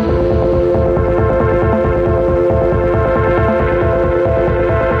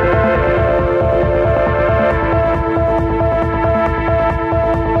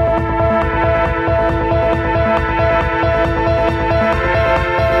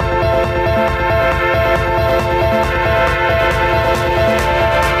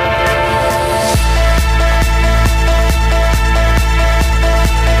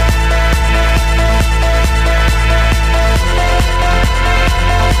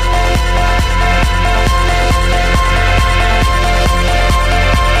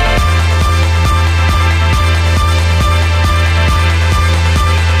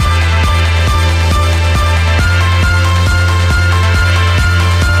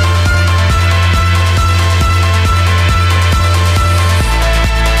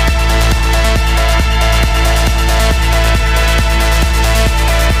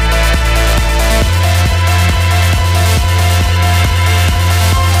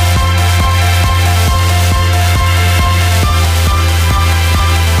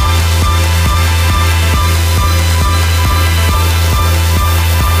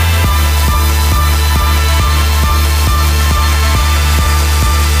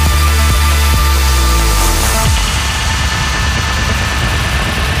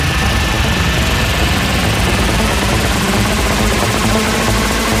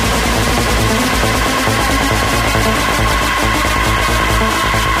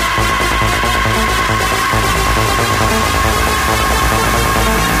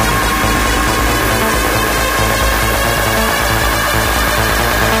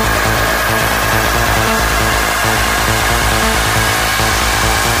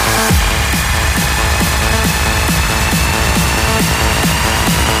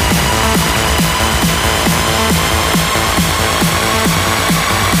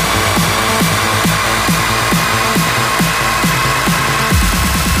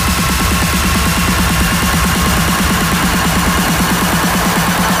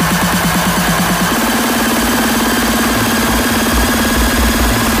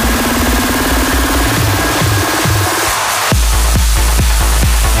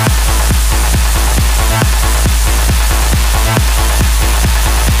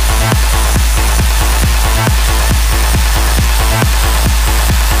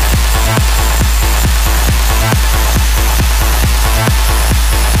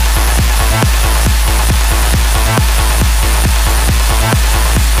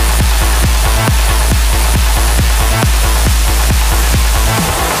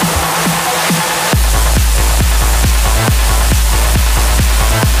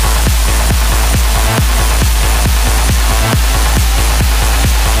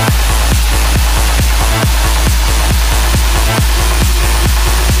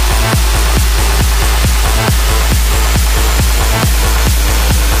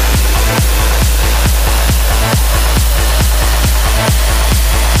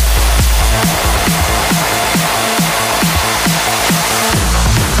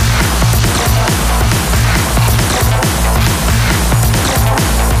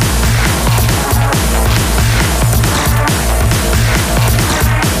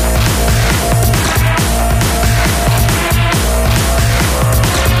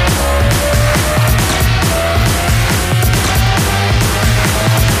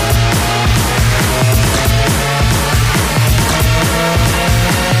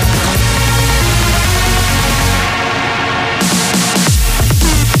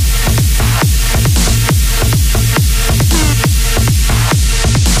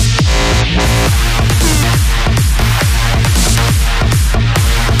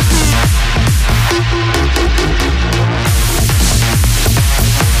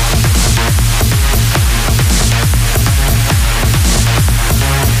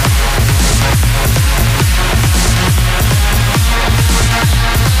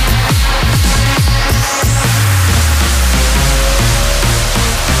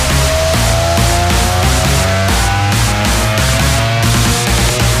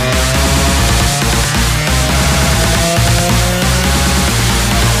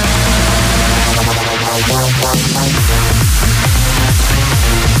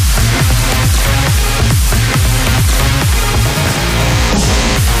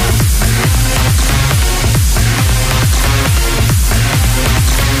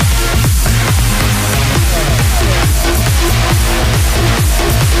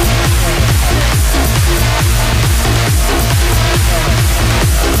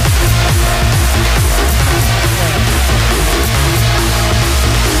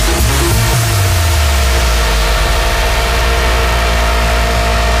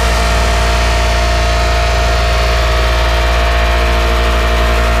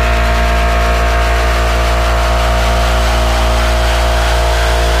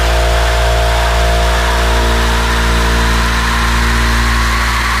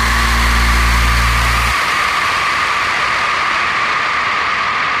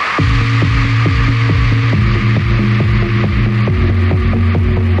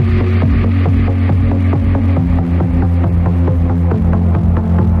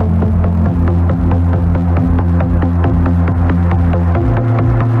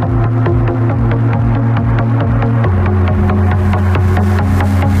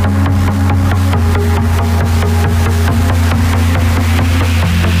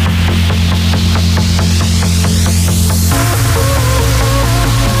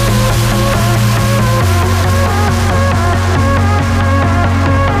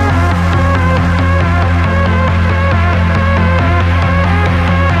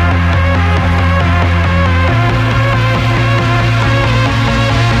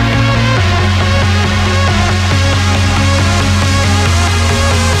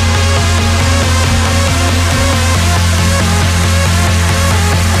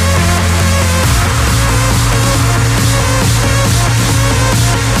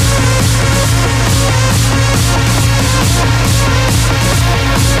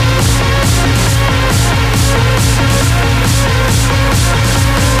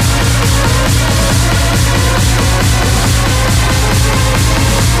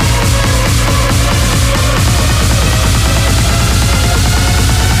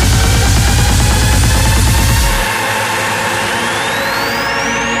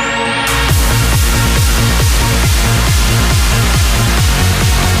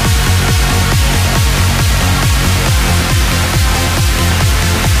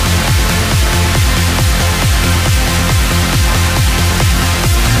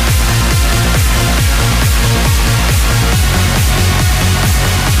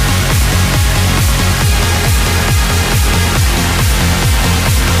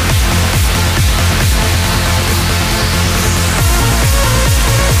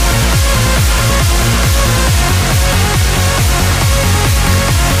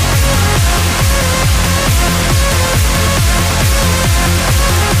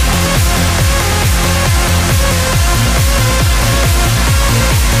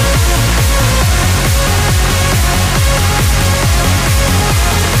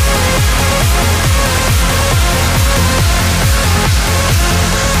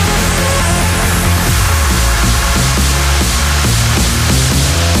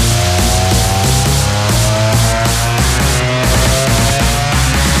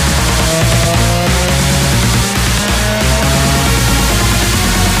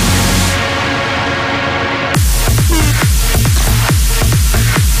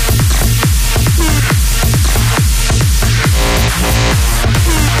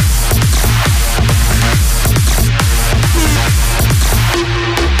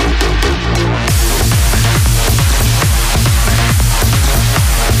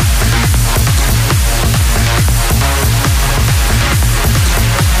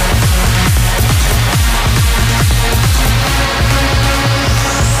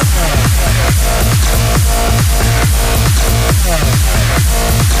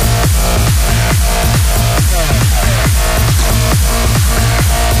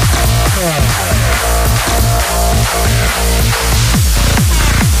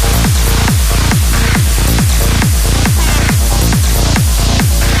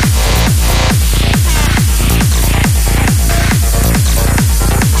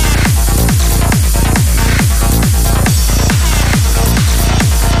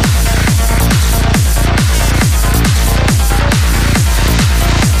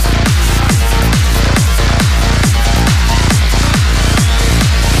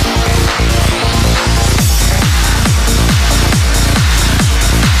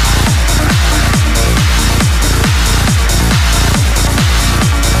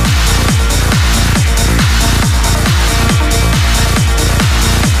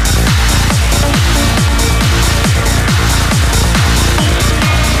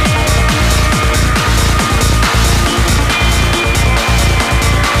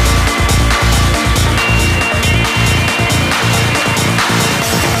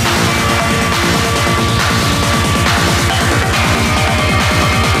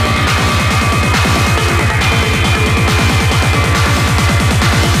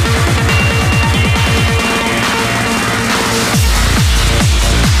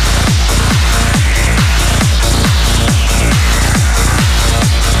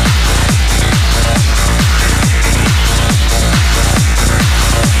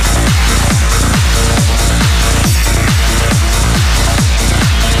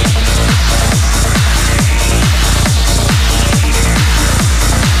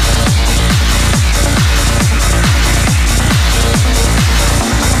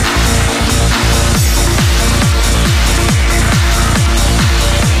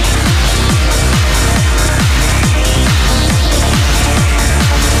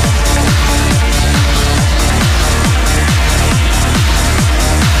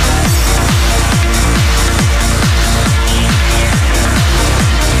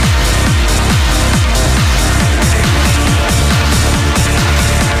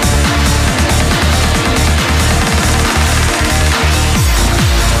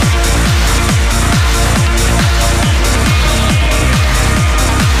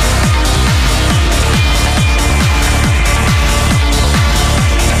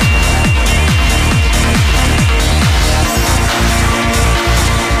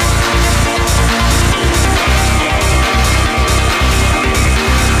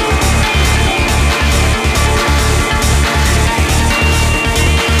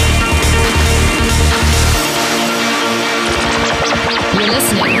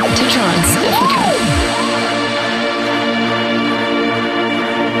 Trance Africa.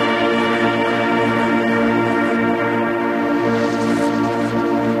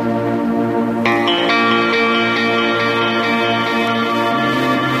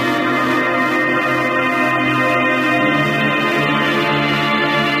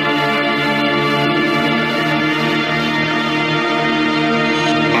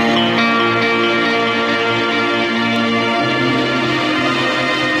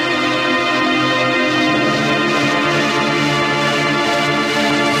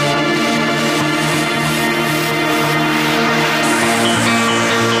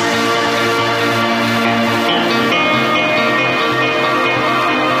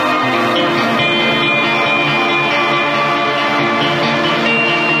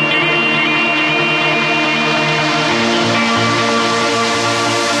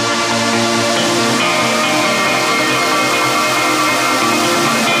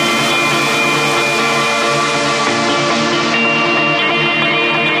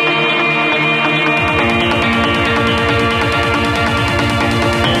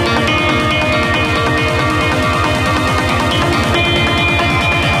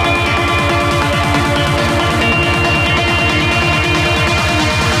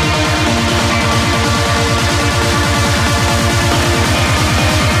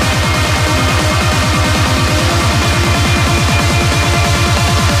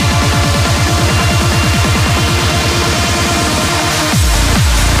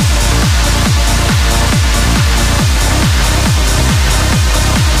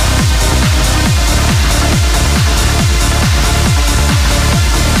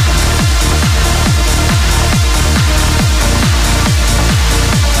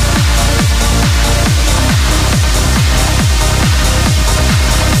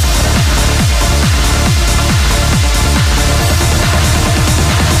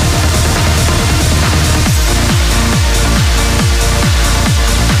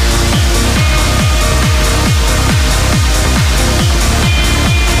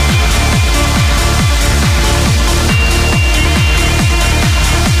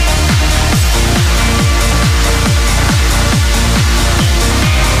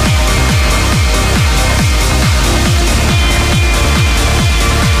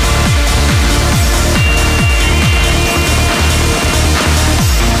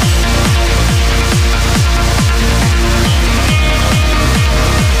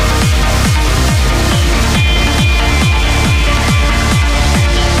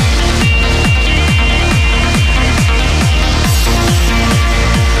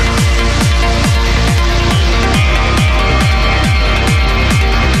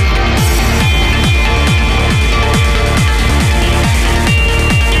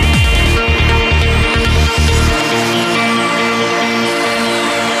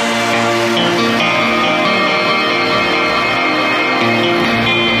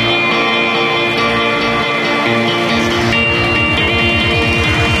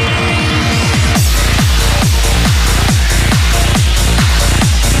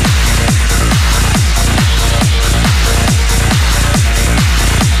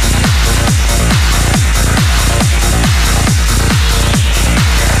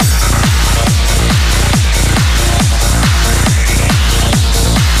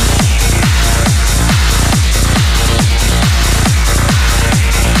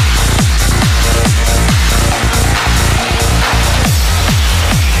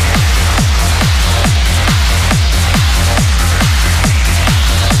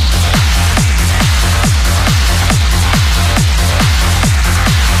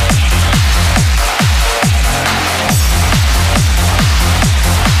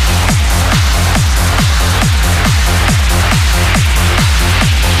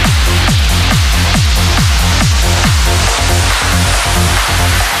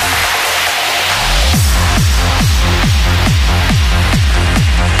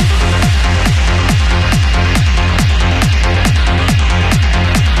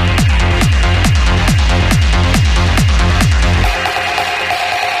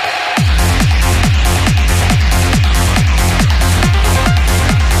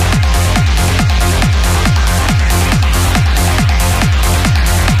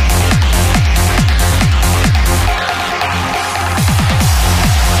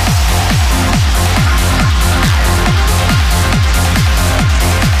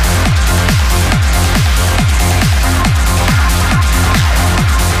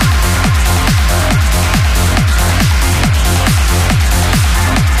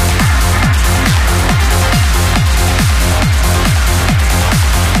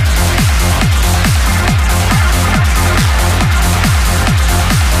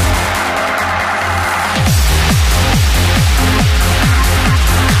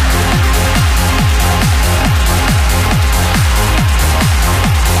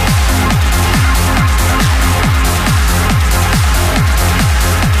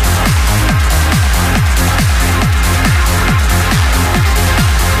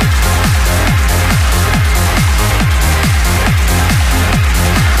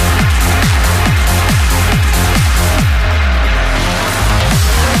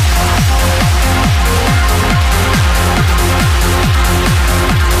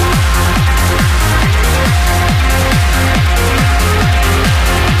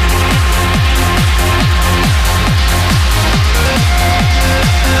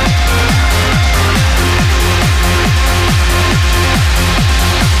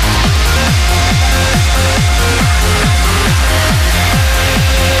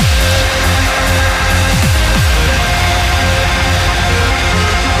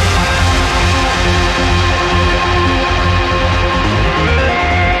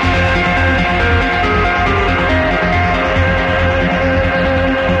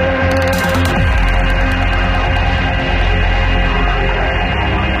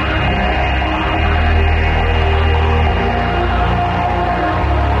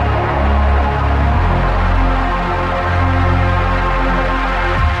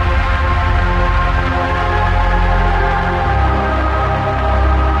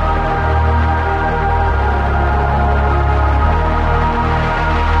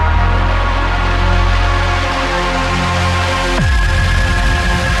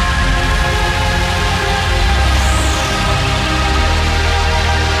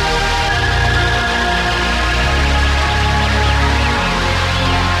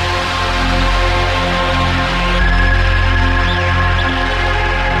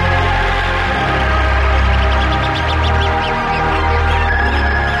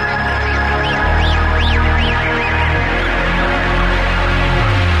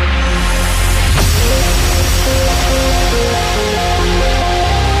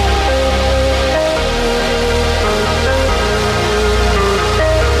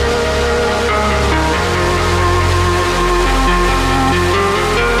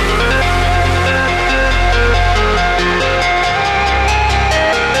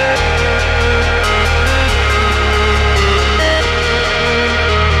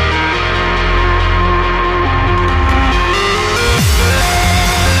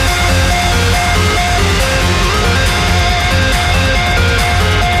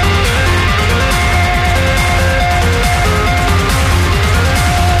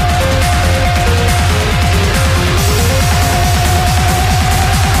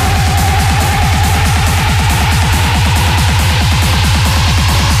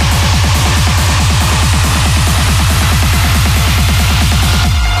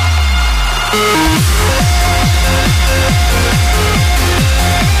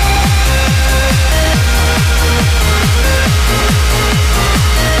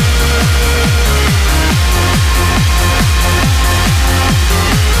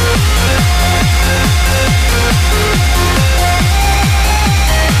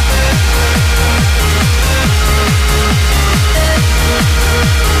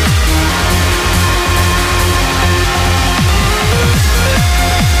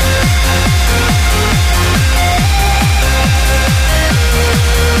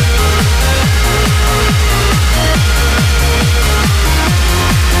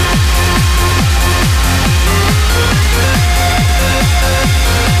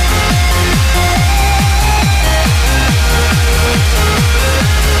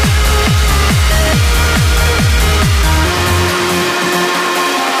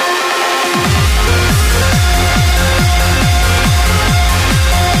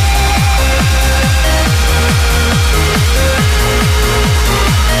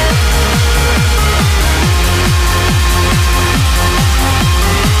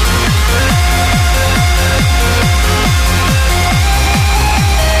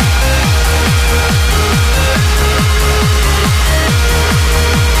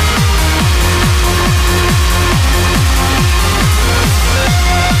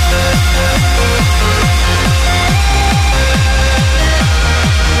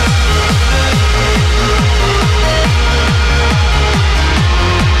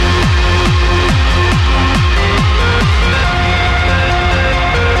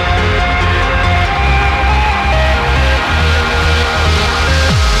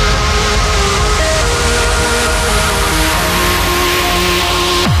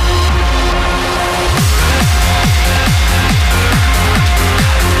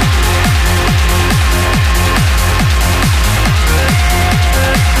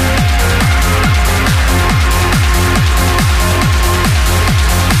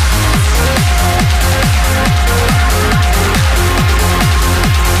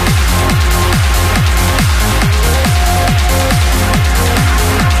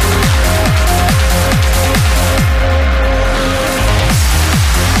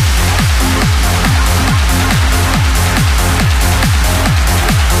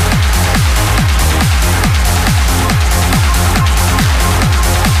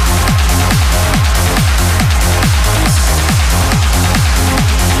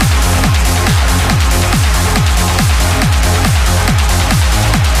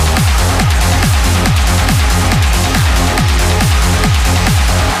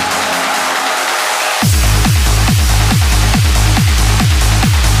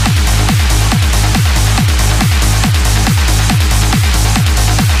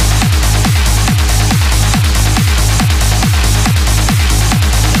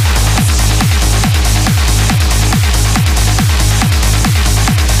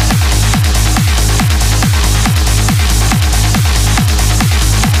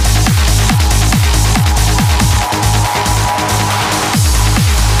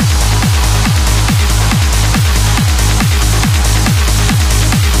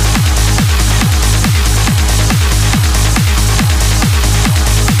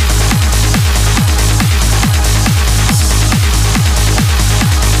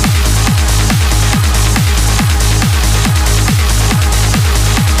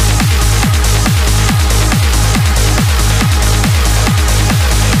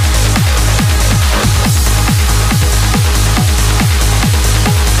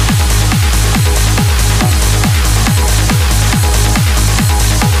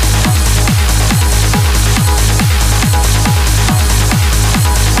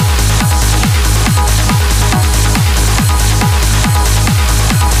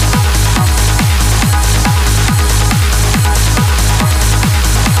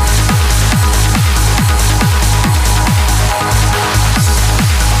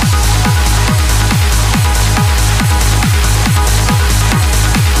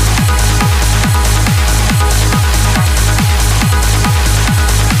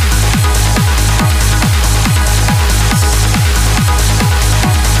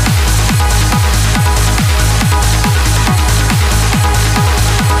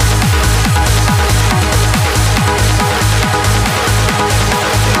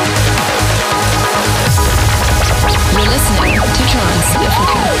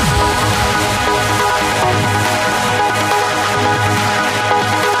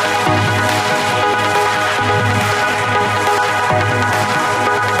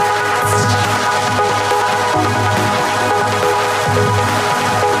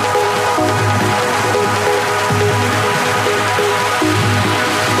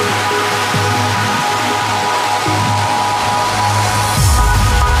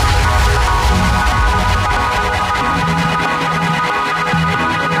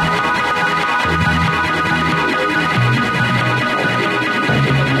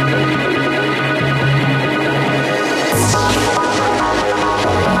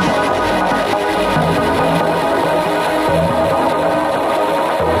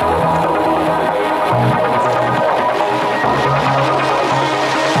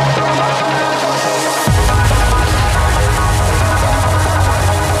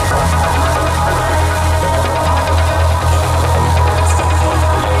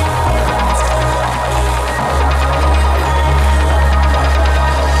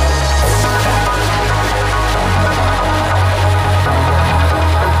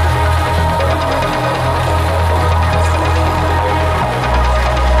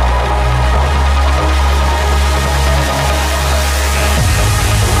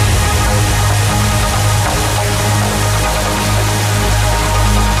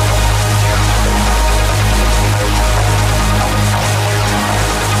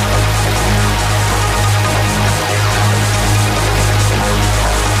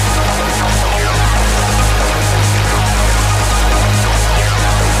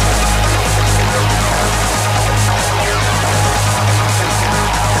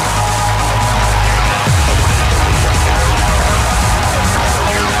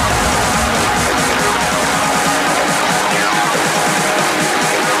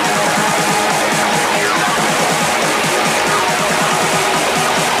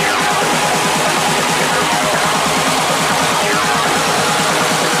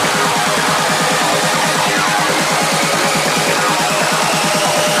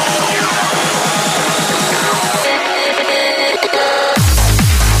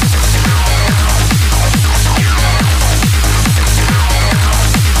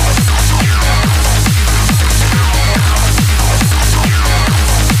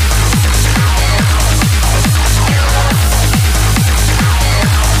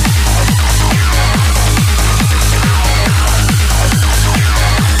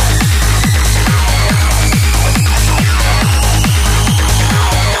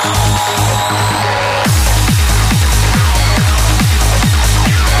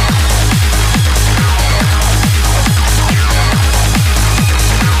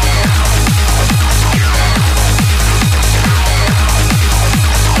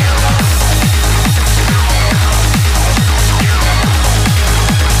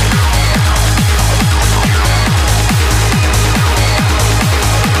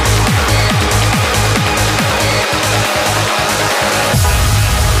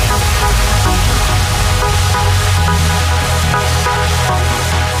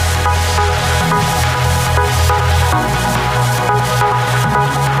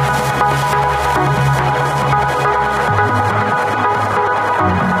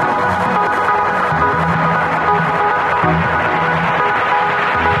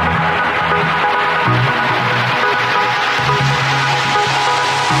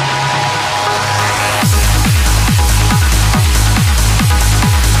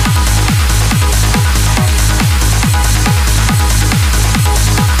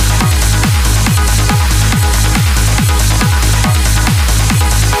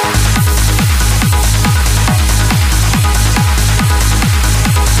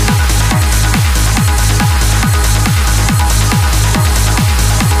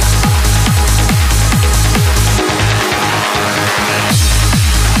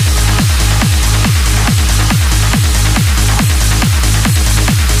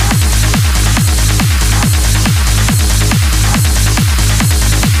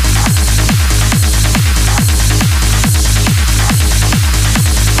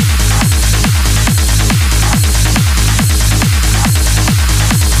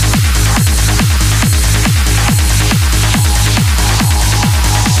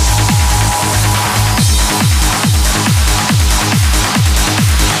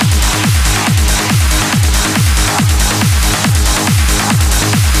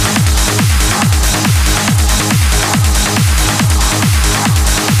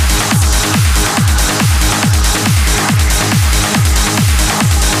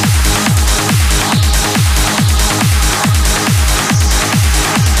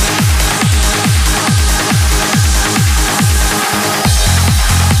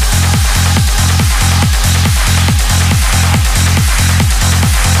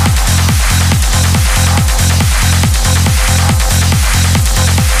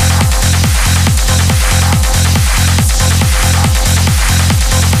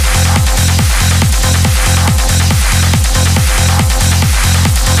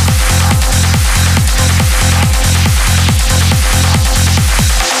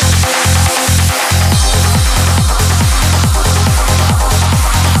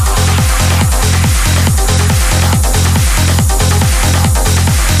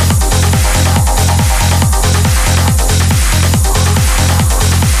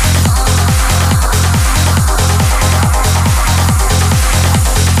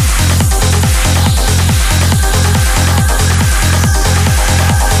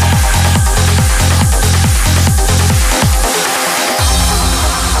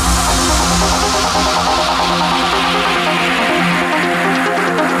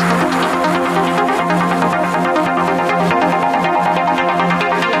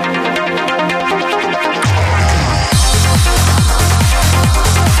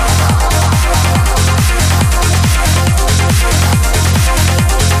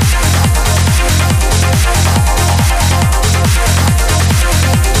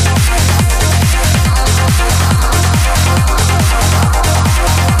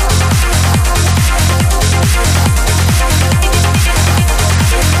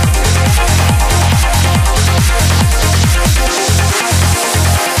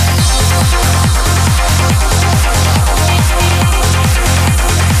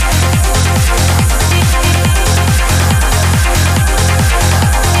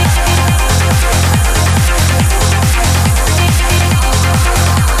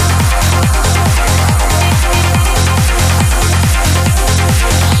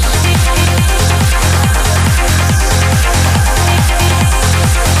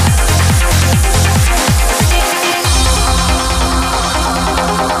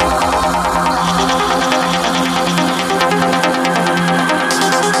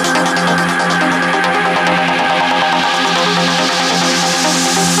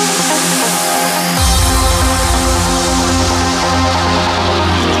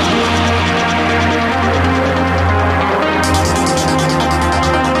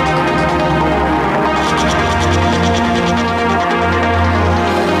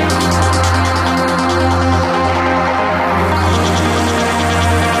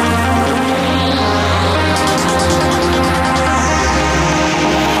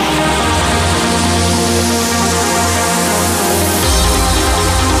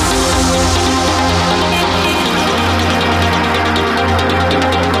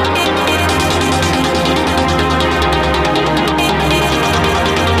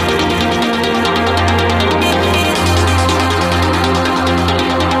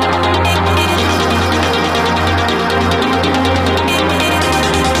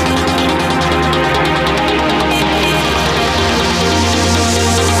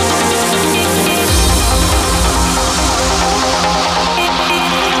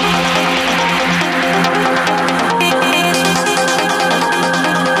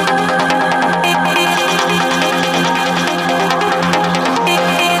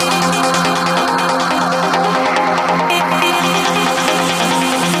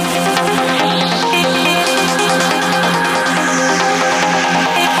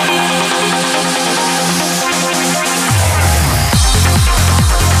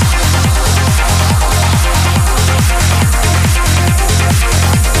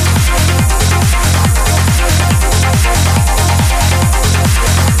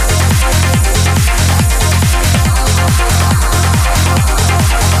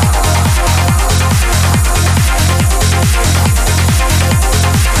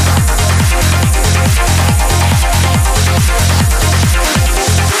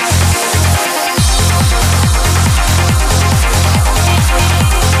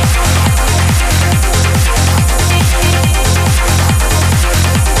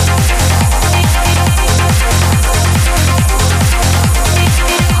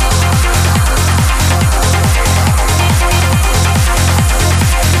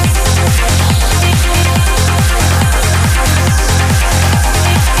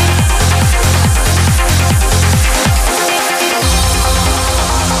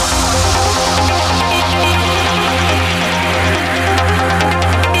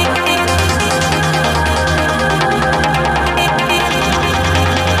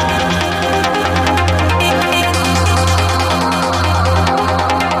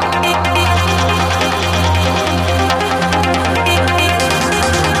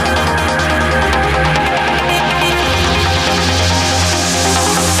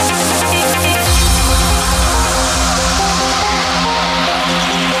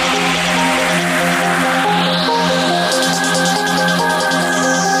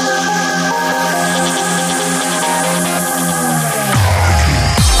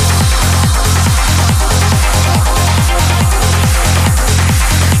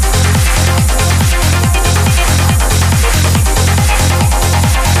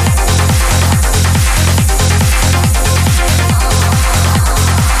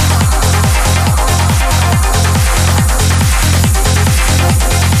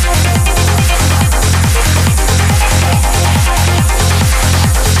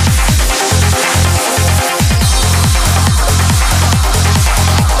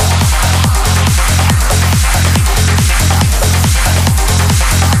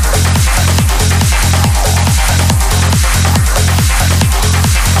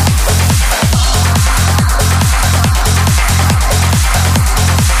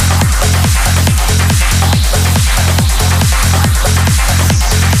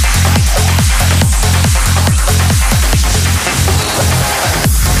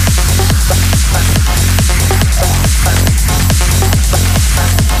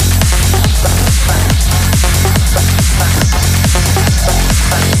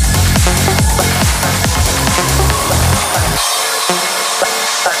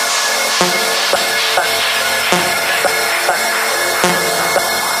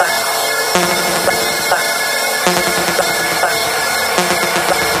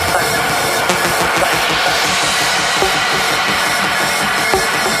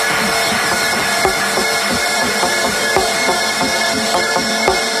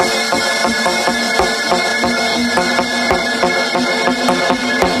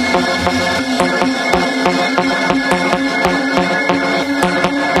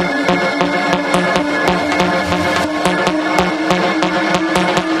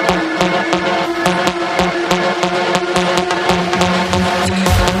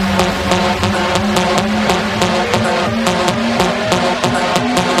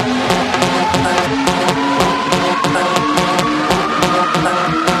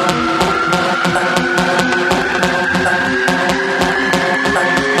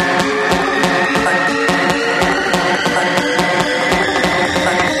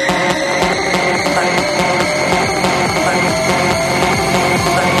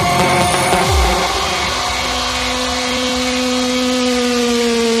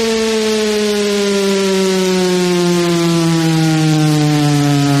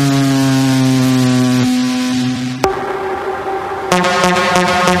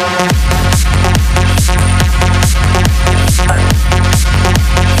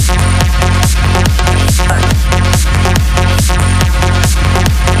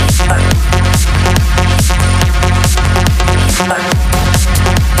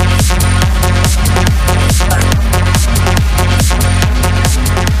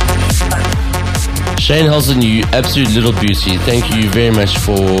 Shane Helson, you absolute little beauty. Thank you very much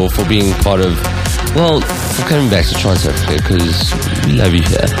for being part of, well, for coming back to Trans Africa, because we love you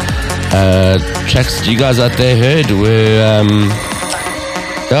here. Tracks that you guys out there heard were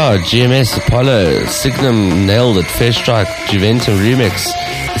GMS, Apollo, Signum, Nailed It, Fair Strike, Juventum Remix,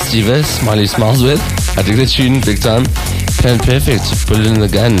 Steve, Smiley Smiles With, I dig the tune big time. Plan Perfect, Bullet in the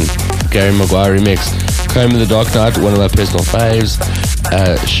Gun, Gary Maguire Remix, Comb of the Dark Knight, one of my personal faves,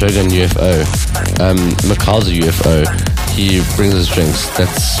 Shogun UFO, Makalza UFO, he brings us drinks.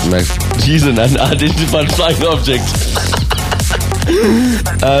 He's an unidentified flying object.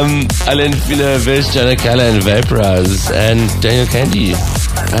 Alain Fila, Vers, Jana Kala, and Vaporize, and Daniel Candy,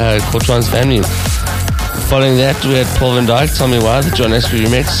 Cortron's Family. Following that, we had Paul Van Dyke, Tell Me Why, the John Askew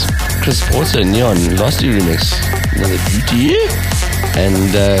remix, Chris Porter, Neon, Losty remix, another beauty.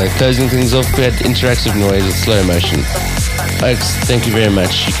 And closing things off, we had Interactive Noise with Slow Motion. Folks, thank you very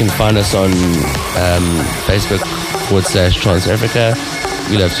much. You can find us on Facebook/Trans Africa.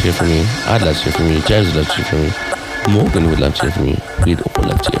 We love to hear from you. I'd love to hear from you. James would love to hear from you. Morgan would love to hear from you. We'd all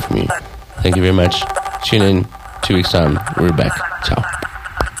love to hear from you. Thank you very much. Tune in 2 weeks' time. We're back. Ciao.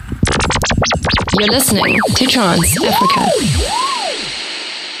 You're listening to Trans Africa.